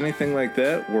 questions, anything like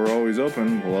that. We're always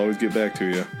open. We'll always get back to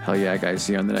you. Hell yeah, guys.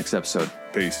 See you on the next episode.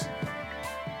 Peace.